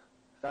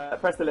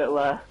 Press the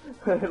little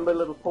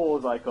little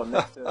pause icon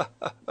next to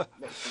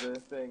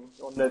the thing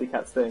on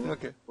Nerdycat's thing.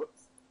 Okay.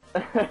 Whoops.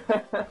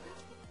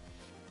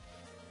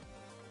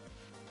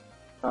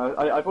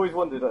 I've always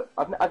wondered.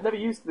 I've never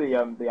used the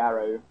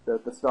arrow,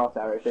 the start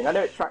arrow thing. I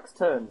know it tracks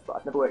turns, but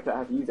I've never worked out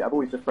how to use it. I've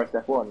always just pressed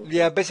F1.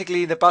 Yeah,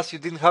 basically in the past you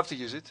didn't have to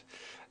use it,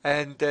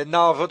 and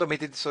now I've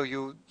automated, so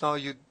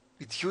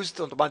it's used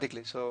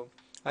automatically. So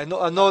I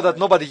know that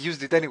nobody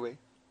used it anyway.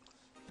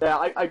 Yeah,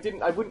 I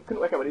couldn't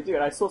work out what to do,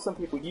 and I saw some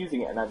people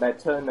using it, and their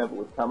turn number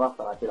would come up,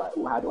 and I'd be like,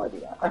 how do I do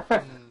that?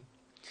 It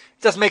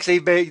just makes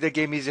the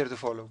game easier to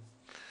follow.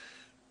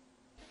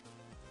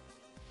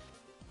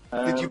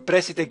 Did you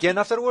press it again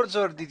afterwards,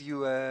 or did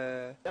you...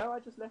 No,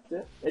 I just left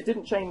it. It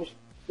didn't change.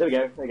 There we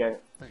go. Okay.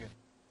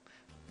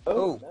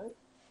 Oh. No.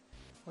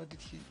 What did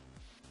he...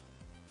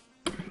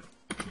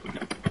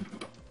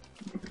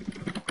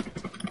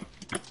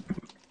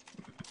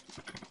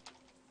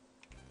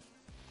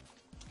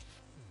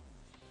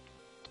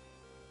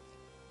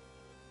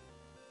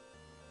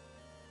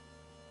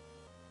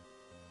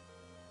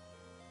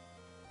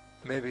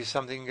 Maybe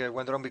something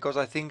went wrong because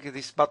I think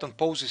this button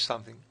poses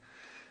something,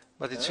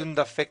 but it shouldn't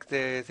affect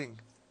the thing.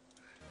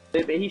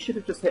 But he should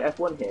have just hit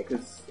F1 here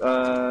because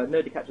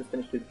nerdycat just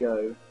finished his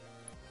go.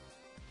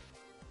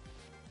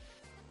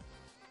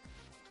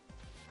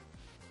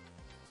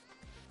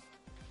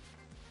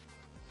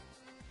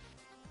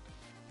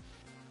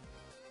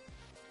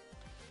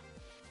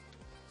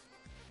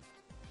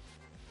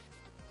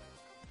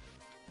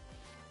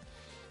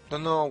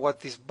 Don't know what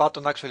this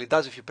button actually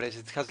does if you press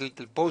it. It has a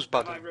little pause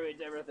button. Have I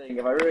ruined everything?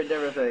 Have I ruined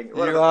everything?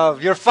 You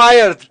have. You're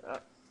fired!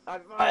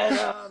 I'm fired!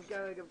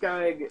 I'm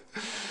going!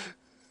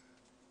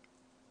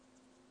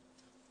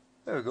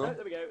 There we go. Oh,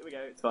 there we go,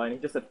 it's fine. He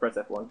just had to press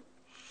F1. I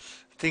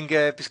think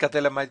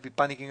Piscatella might be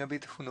panicking a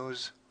bit, who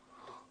knows.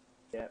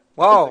 Yeah.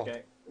 Wow!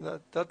 Okay.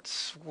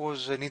 That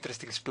was an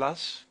interesting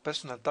splash,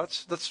 personal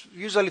touch. That's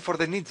usually for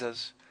the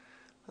ninjas.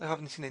 I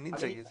haven't seen a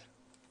ninja yet.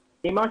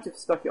 He might have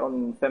stuck it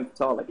on Femme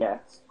Fatale, I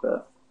guess,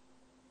 but...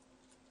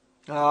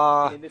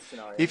 in this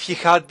scenario. If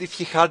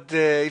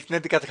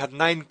nerdycat had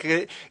 9,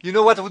 you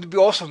know what would be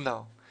awesome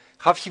now?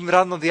 Have him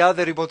run on the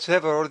other remote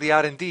server or the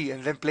R&D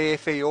and then play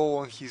FAO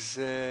on his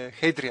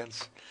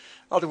Hadrians.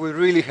 That would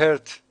really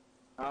hurt.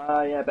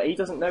 Yeah, but he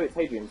doesn't know it's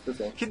Hadrian's, does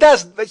he? He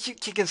does, but he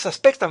can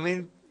suspect. I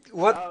mean,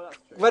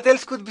 what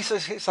else could be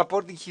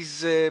supporting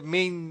his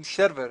main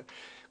server?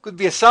 Could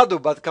be a shadow,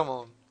 but come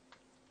on.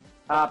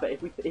 But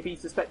if he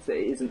suspects it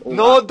isn't all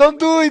No, that, don't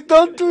do it!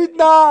 Don't do it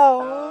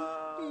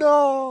now!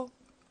 No!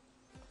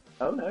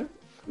 Oh no,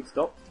 he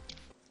stopped.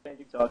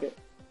 Changing target.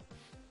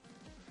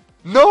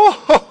 No!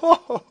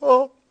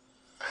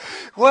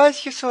 Why is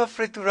he so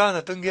afraid to run?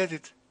 I don't get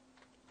it.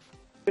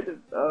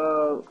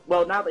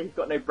 Well, now that he's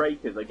got no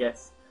breakers, I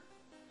guess.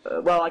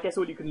 Well, I guess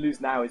all you can lose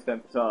now is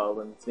Femme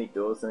Fatale and Sneak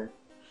Door, so...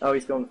 Oh,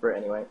 he's gone for it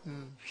anyway.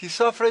 He's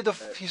so afraid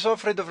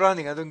of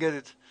running, I don't get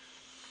it.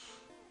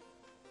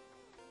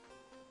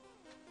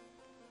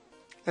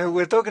 And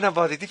we're talking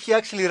about it. If he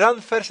actually ran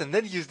first and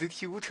then used it,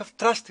 he would have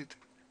trusted.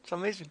 It's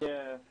amazing.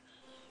 Yeah.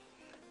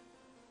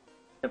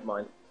 Never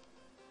mind.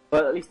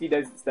 Well, at least he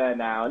knows it's there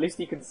now. At least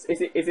he can...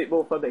 Is it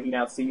more fun that he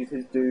now sees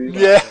his doom?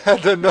 Yeah, I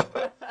don't know.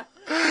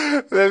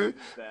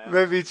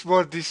 maybe it's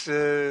more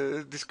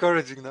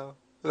discouraging now.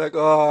 Like,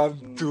 oh,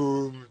 I'm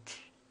doomed.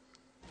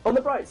 On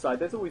the bright side,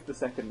 there's always the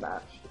second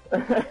match.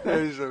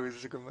 There is always a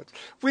second match.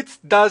 Which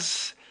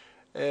does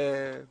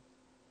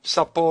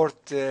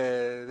support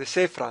the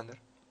safe runner.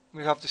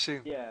 We have to see.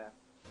 Yeah.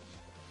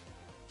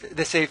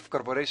 The safe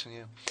corporation,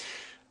 yeah.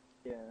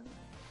 Yeah.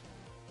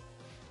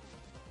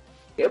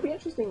 It'll be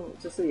interesting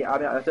to see. I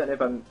mean, I don't know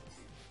if I'm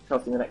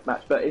casting the next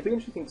match, but it'll be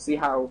interesting to see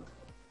how,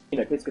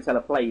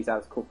 Piscatella plays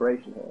as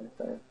corporation here.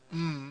 So.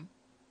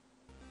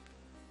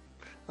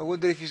 I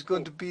wonder if he's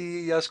going to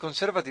be as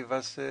conservative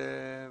as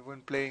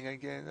when playing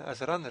again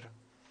as a runner.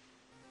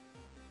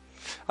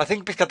 I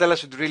think Piscatella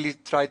should really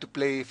try to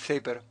play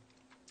safer.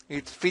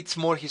 It fits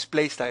more his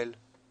playstyle.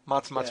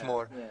 Much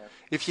more. Yeah.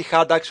 If he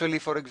had actually,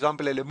 for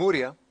example, a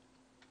Lemuria,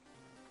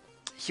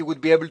 he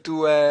would be able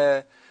to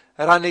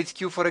run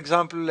HQ, for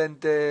example,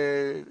 and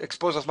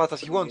expose as much as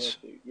he wants.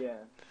 Yeah.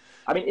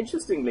 I mean,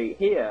 interestingly,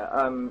 here,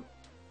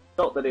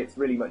 not that it's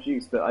really much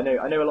use, but I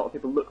know a lot of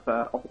people look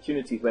for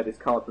opportunities where this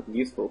card would be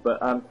useful, but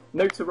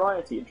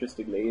notoriety,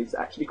 interestingly, is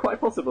actually quite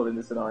possible in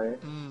this scenario.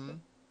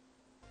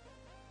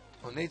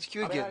 On HQ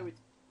again.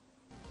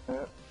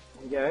 There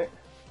we go.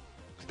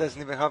 He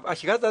doesn't even have...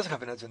 he does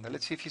have an agenda.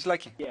 Let's see if he's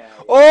lucky. Yeah.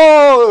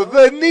 Oh!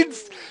 The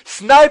needs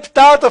sniped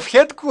out of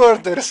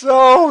headquarters!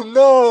 Oh,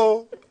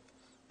 no!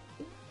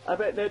 I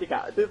bet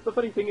Nerdycat... The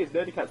funny thing is,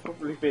 Nerdycat's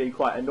probably being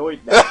quite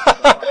annoyed now.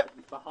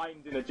 He's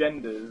behind in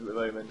agendas at the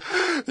moment.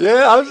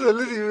 Yeah,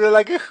 absolutely. We're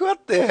like,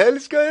 what the hell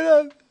is going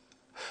on?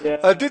 Yeah.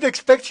 I did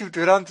expect you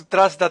to run to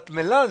trust that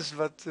melange,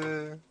 but...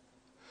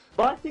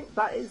 But I think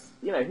that is,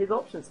 his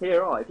options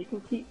here are, if he can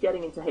keep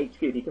getting into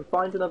HQ, if he can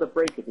find another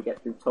breaker to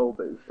get through Toll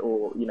Booth,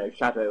 or,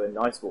 Shadow and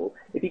Ice Wall,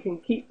 if he can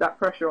keep that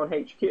pressure on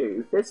HQ,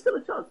 there's still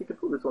a chance he could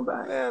pull this one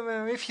back.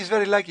 Yeah, if he's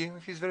very lucky,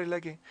 if he's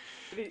lucky,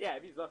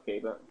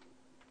 but...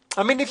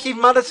 I mean, if he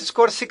manages to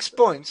score 6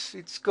 points,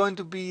 it's going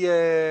to be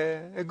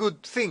a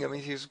good thing. I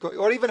mean,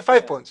 or even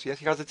 5 points, yes,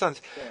 he has a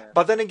chance. Yeah.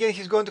 But then again,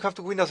 he's going to have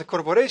to win as a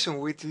corporation,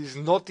 which is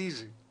not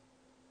easy.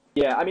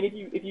 Yeah, I mean,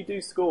 if you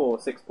do score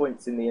 6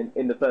 points in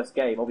the first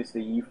game,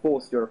 obviously you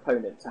force your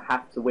opponent to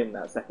have to win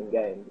that second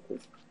game,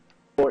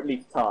 or at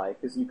least tie,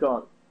 because you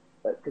can't,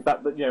 because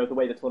that the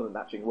way the tournament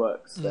matching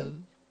works.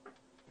 Then.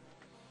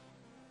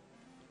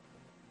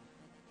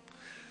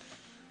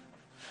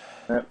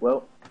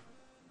 Well,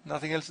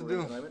 nothing else to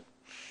do.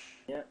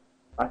 Yeah,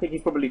 I think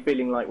he's probably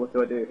feeling like, what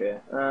do I do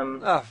here?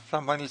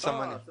 Some money. Some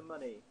money.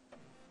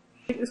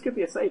 I think this could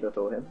be a saver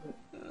for him.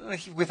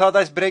 Without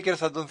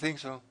icebreakers, I don't think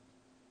so.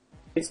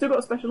 He's still got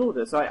a special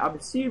order, so I'm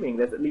assuming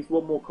there's at least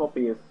one more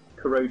copy of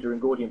Corroder and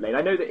Gordian Blade.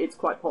 I know that it's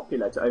quite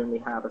popular to only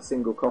have a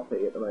single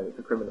copy at the moment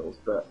for criminals,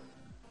 but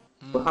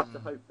we'll have to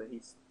hope that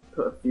he's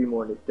put a few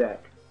more in his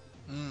deck.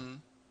 I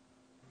mean,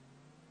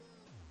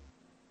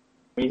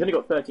 he's only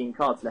got 13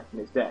 cards left in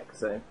his deck,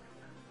 so...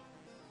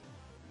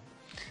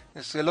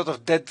 There's a lot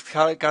of dead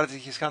cards in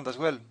his hand as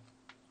well.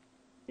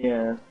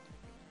 Yeah.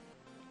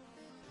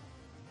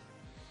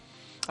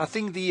 I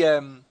think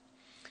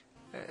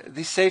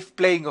the safe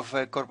playing of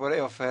a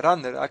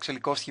runner actually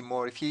cost him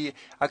more. If he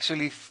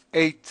actually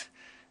ate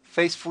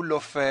face full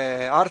of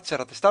archer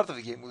at the start of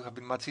the game, it would have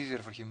been much easier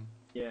for him.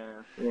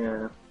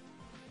 Yeah.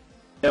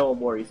 No one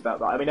worries about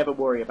that. I mean, never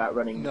worry about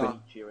running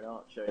Benicio and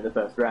Archer in the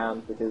first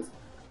round because,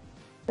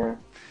 well,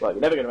 you're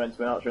never going to run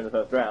to an Archer in the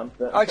first round.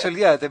 But,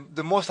 actually, yeah,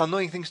 the most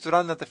annoying things to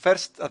run at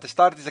the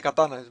start is the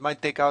katana. It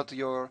might take out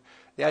the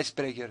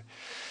icebreaker.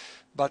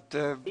 But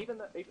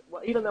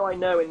even though I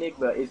know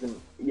Enigma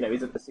isn't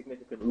a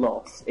significant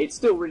loss, it's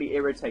still really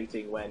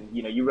irritating when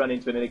you run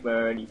into an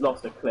Enigma and you've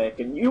lost a click,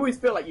 and you always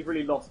feel like you've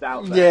really lost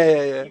out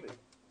there. Yeah.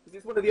 Because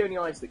it's one of the only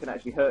ice that can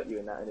actually hurt you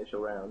in that initial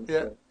round.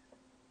 Yeah. So.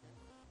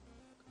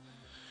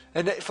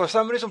 And for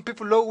some reason,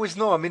 people always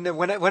know. I mean,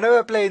 whenever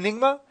I play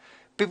Enigma,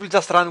 people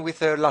just run with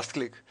their last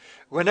click.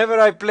 Whenever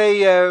I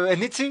play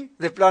Enichi,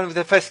 they run with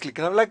the first click,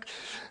 and I'm like,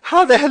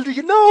 how the hell do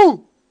you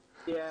know?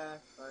 Yeah.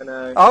 I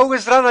know. I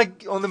always run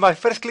on my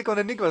first click on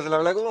Enigmas, and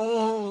I'm like,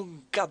 oh,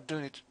 god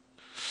damn it.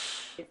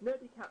 If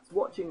nerdycat's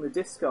watching the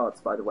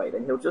discards, by the way,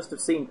 then he'll just have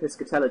seen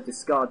Piscatella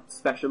discard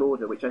Special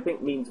Order, which I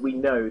think means we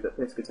know that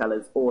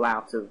Piscatella's all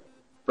out of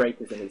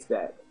breakers in his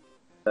deck.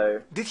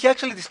 So, did he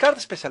actually discard the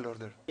Special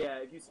Order? Yeah,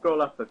 if you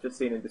scroll up, I've just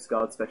seen him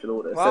discard Special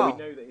Order. Wow. So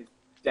we know that his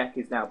deck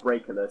is now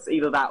breakerless.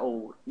 Either that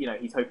or,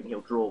 he's hoping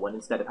he'll draw one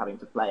instead of having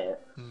to play it.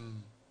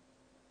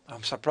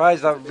 I'm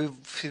surprised that we've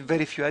seen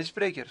very few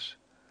icebreakers.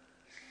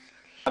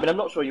 I mean, I'm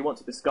not sure you want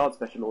to discard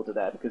Special Order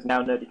there, because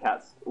now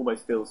nerdycat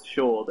almost feels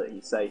sure that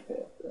he's safe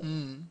here. So.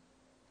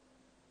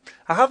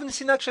 I haven't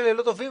seen actually a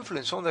lot of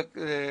influence on the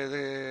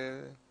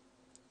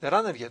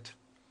runner yet.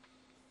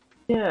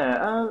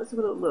 Yeah, let's have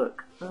a little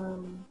look.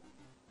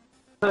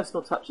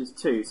 Personal touch is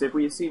 2, so if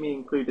we assume he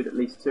included at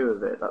least 2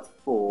 of it, that's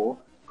 4.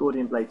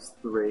 Gordian Blade's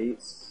 3,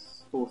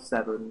 it's 4,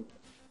 7.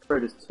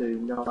 Corroder's 2,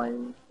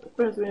 9.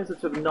 Corroder's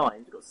sort of 9,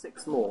 we've got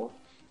 6 more.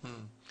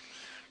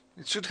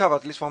 It should have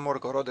at least one more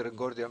Corroder and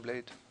Gordian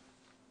Blade.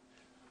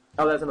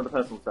 Oh, there's another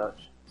personal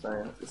touch, so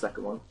that's the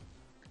second one.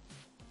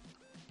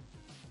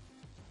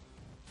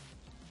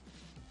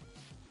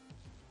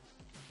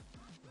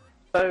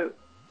 So,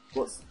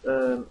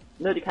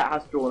 nerdycat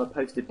has drawn a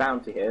posted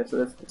bounty here, so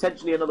there's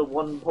potentially another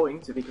 1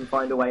 point if he can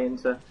find a way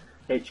into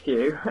HQ.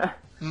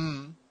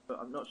 But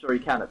I'm not sure he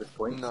can at this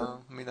point. No,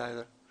 so. me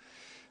neither.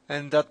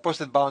 And that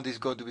posted bounty is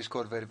going to be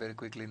scored very, very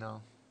quickly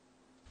now.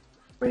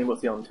 I mean,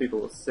 what's he on? 2,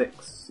 4,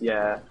 6,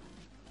 yeah.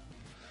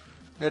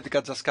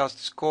 Nerdycat just cast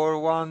score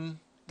 1.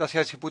 Does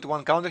he put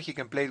 1 counter? He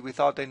can play it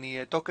without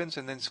any tokens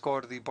and then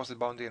score the posted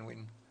bounty and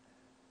win.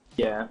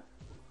 Yeah.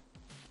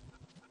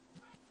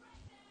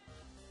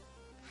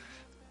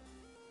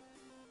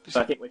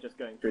 So I think we're just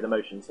going through the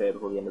motions here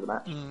before the end of the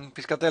match.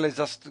 Piscatella is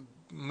just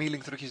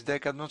milling through his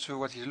deck. I'm not sure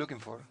what he's looking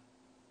for.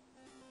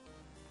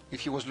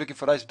 If he was looking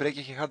for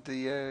icebreaker, he had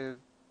the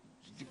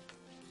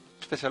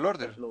Special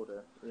Order. Special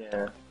Order,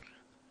 yeah.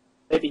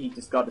 Maybe he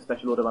discarded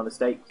Special Order by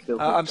mistake.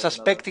 I'm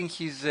suspecting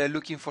he's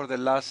looking for the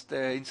last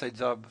inside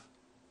job.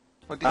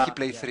 Or did he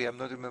play 3? I'm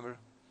not remember.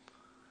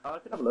 I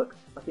can have a look.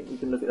 I think you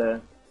can look at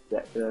the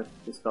deck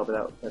discard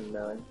without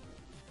knowing.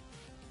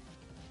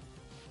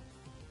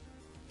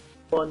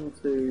 1,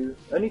 2,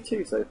 only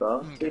 2 so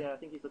far. Okay. So yeah, I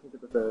think he's looking for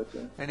the 3rd.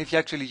 Yeah. And if he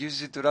actually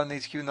uses it to run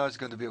HQ now, it's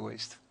going to be a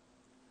waste.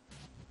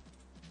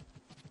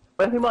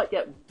 Well, he might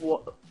get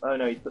what? Oh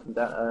no, he's put them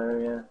down. Oh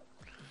yeah.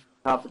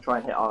 I have to try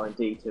and hit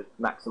R&D to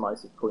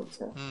maximise his points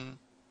here.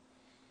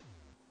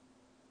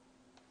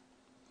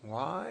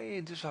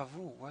 Why Deja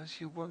Vu? What is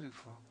he wanting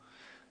for?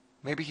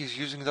 Maybe he's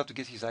using that to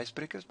get his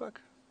icebreakers back?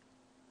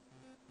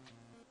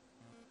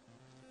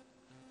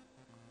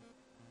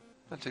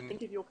 I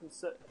think if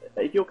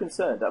you're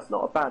concerned, that's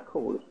not a bad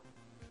call.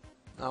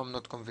 I'm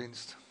not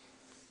convinced.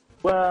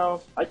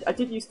 Well, I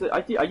used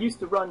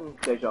to run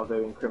Deja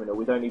Vu in Criminal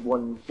with only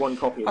one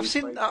copy. I've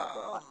seen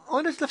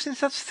honestly, I've seen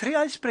such 3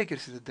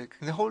 icebreakers in the deck,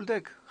 in the whole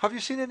deck. Have you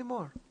seen any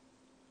more?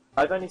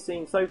 I've only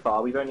seen so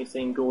far. We've only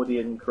seen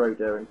Gordian,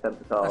 Corroder, and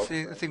Tempestile.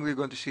 I think we're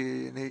going to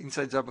see the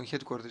inside job on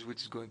headquarters,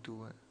 which is going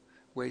to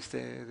waste the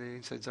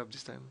inside job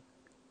this time.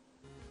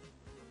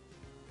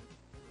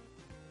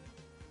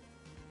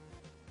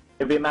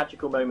 It'd be a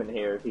magical moment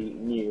here if he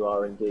knew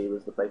R&D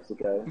was the place to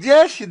go.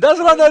 Yes, he does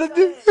run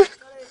R&D!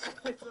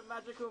 It's a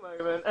magical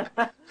moment.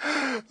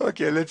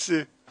 Okay, let's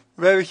see.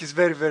 Maybe he's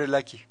very, very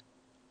lucky.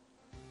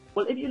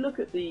 Well, if you look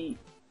at the...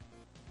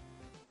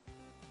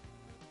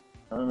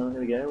 here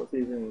we go, what's he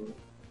doing?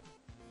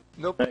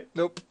 Nope.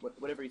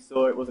 Whatever he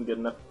saw, it wasn't good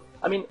enough.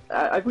 I mean,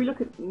 if we look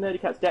at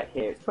nerdycat's deck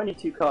here, it's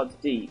 22 cards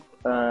deep.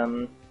 How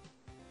many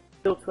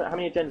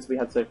agendas have we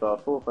had so far?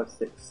 4, 5,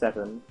 6,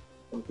 7.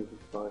 1, 2, 3,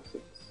 5,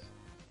 6...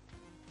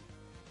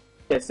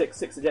 Yeah,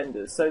 six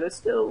agendas. So there's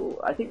still,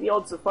 I think the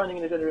odds of finding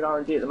an agenda in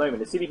R&D at the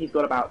moment, assuming he's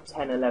got about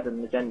 10,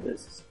 11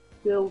 agendas,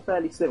 still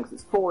fairly slim, because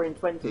it's 4 in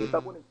 20,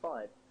 about 1 in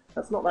 5.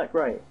 That's not that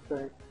great.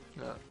 So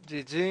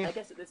GG. I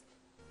guess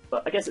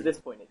at this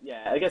point,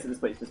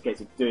 it's just a case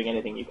of doing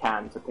anything you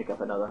can to pick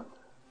up another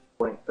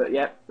point. But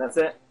yeah, that's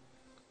it.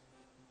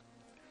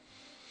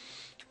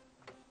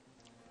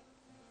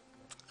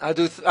 I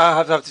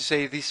have to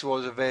say this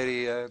was a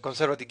very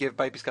conservative game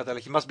by Piscatella.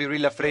 He must be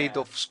really afraid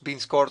of being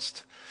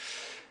scorched.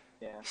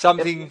 Yeah.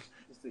 Something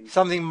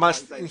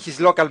must in his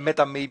local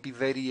meta may be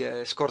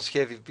very scorch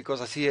heavy, because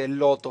I see a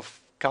lot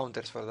of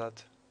counters for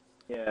that.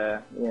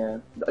 Yeah.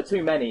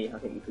 Too many, I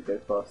think you could go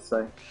fast.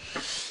 So.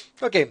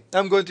 Okay,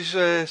 I'm going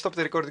to stop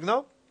the recording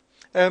now.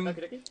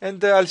 Okay.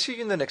 And I'll see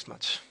you in the next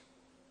match.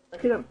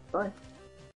 Okay then, bye.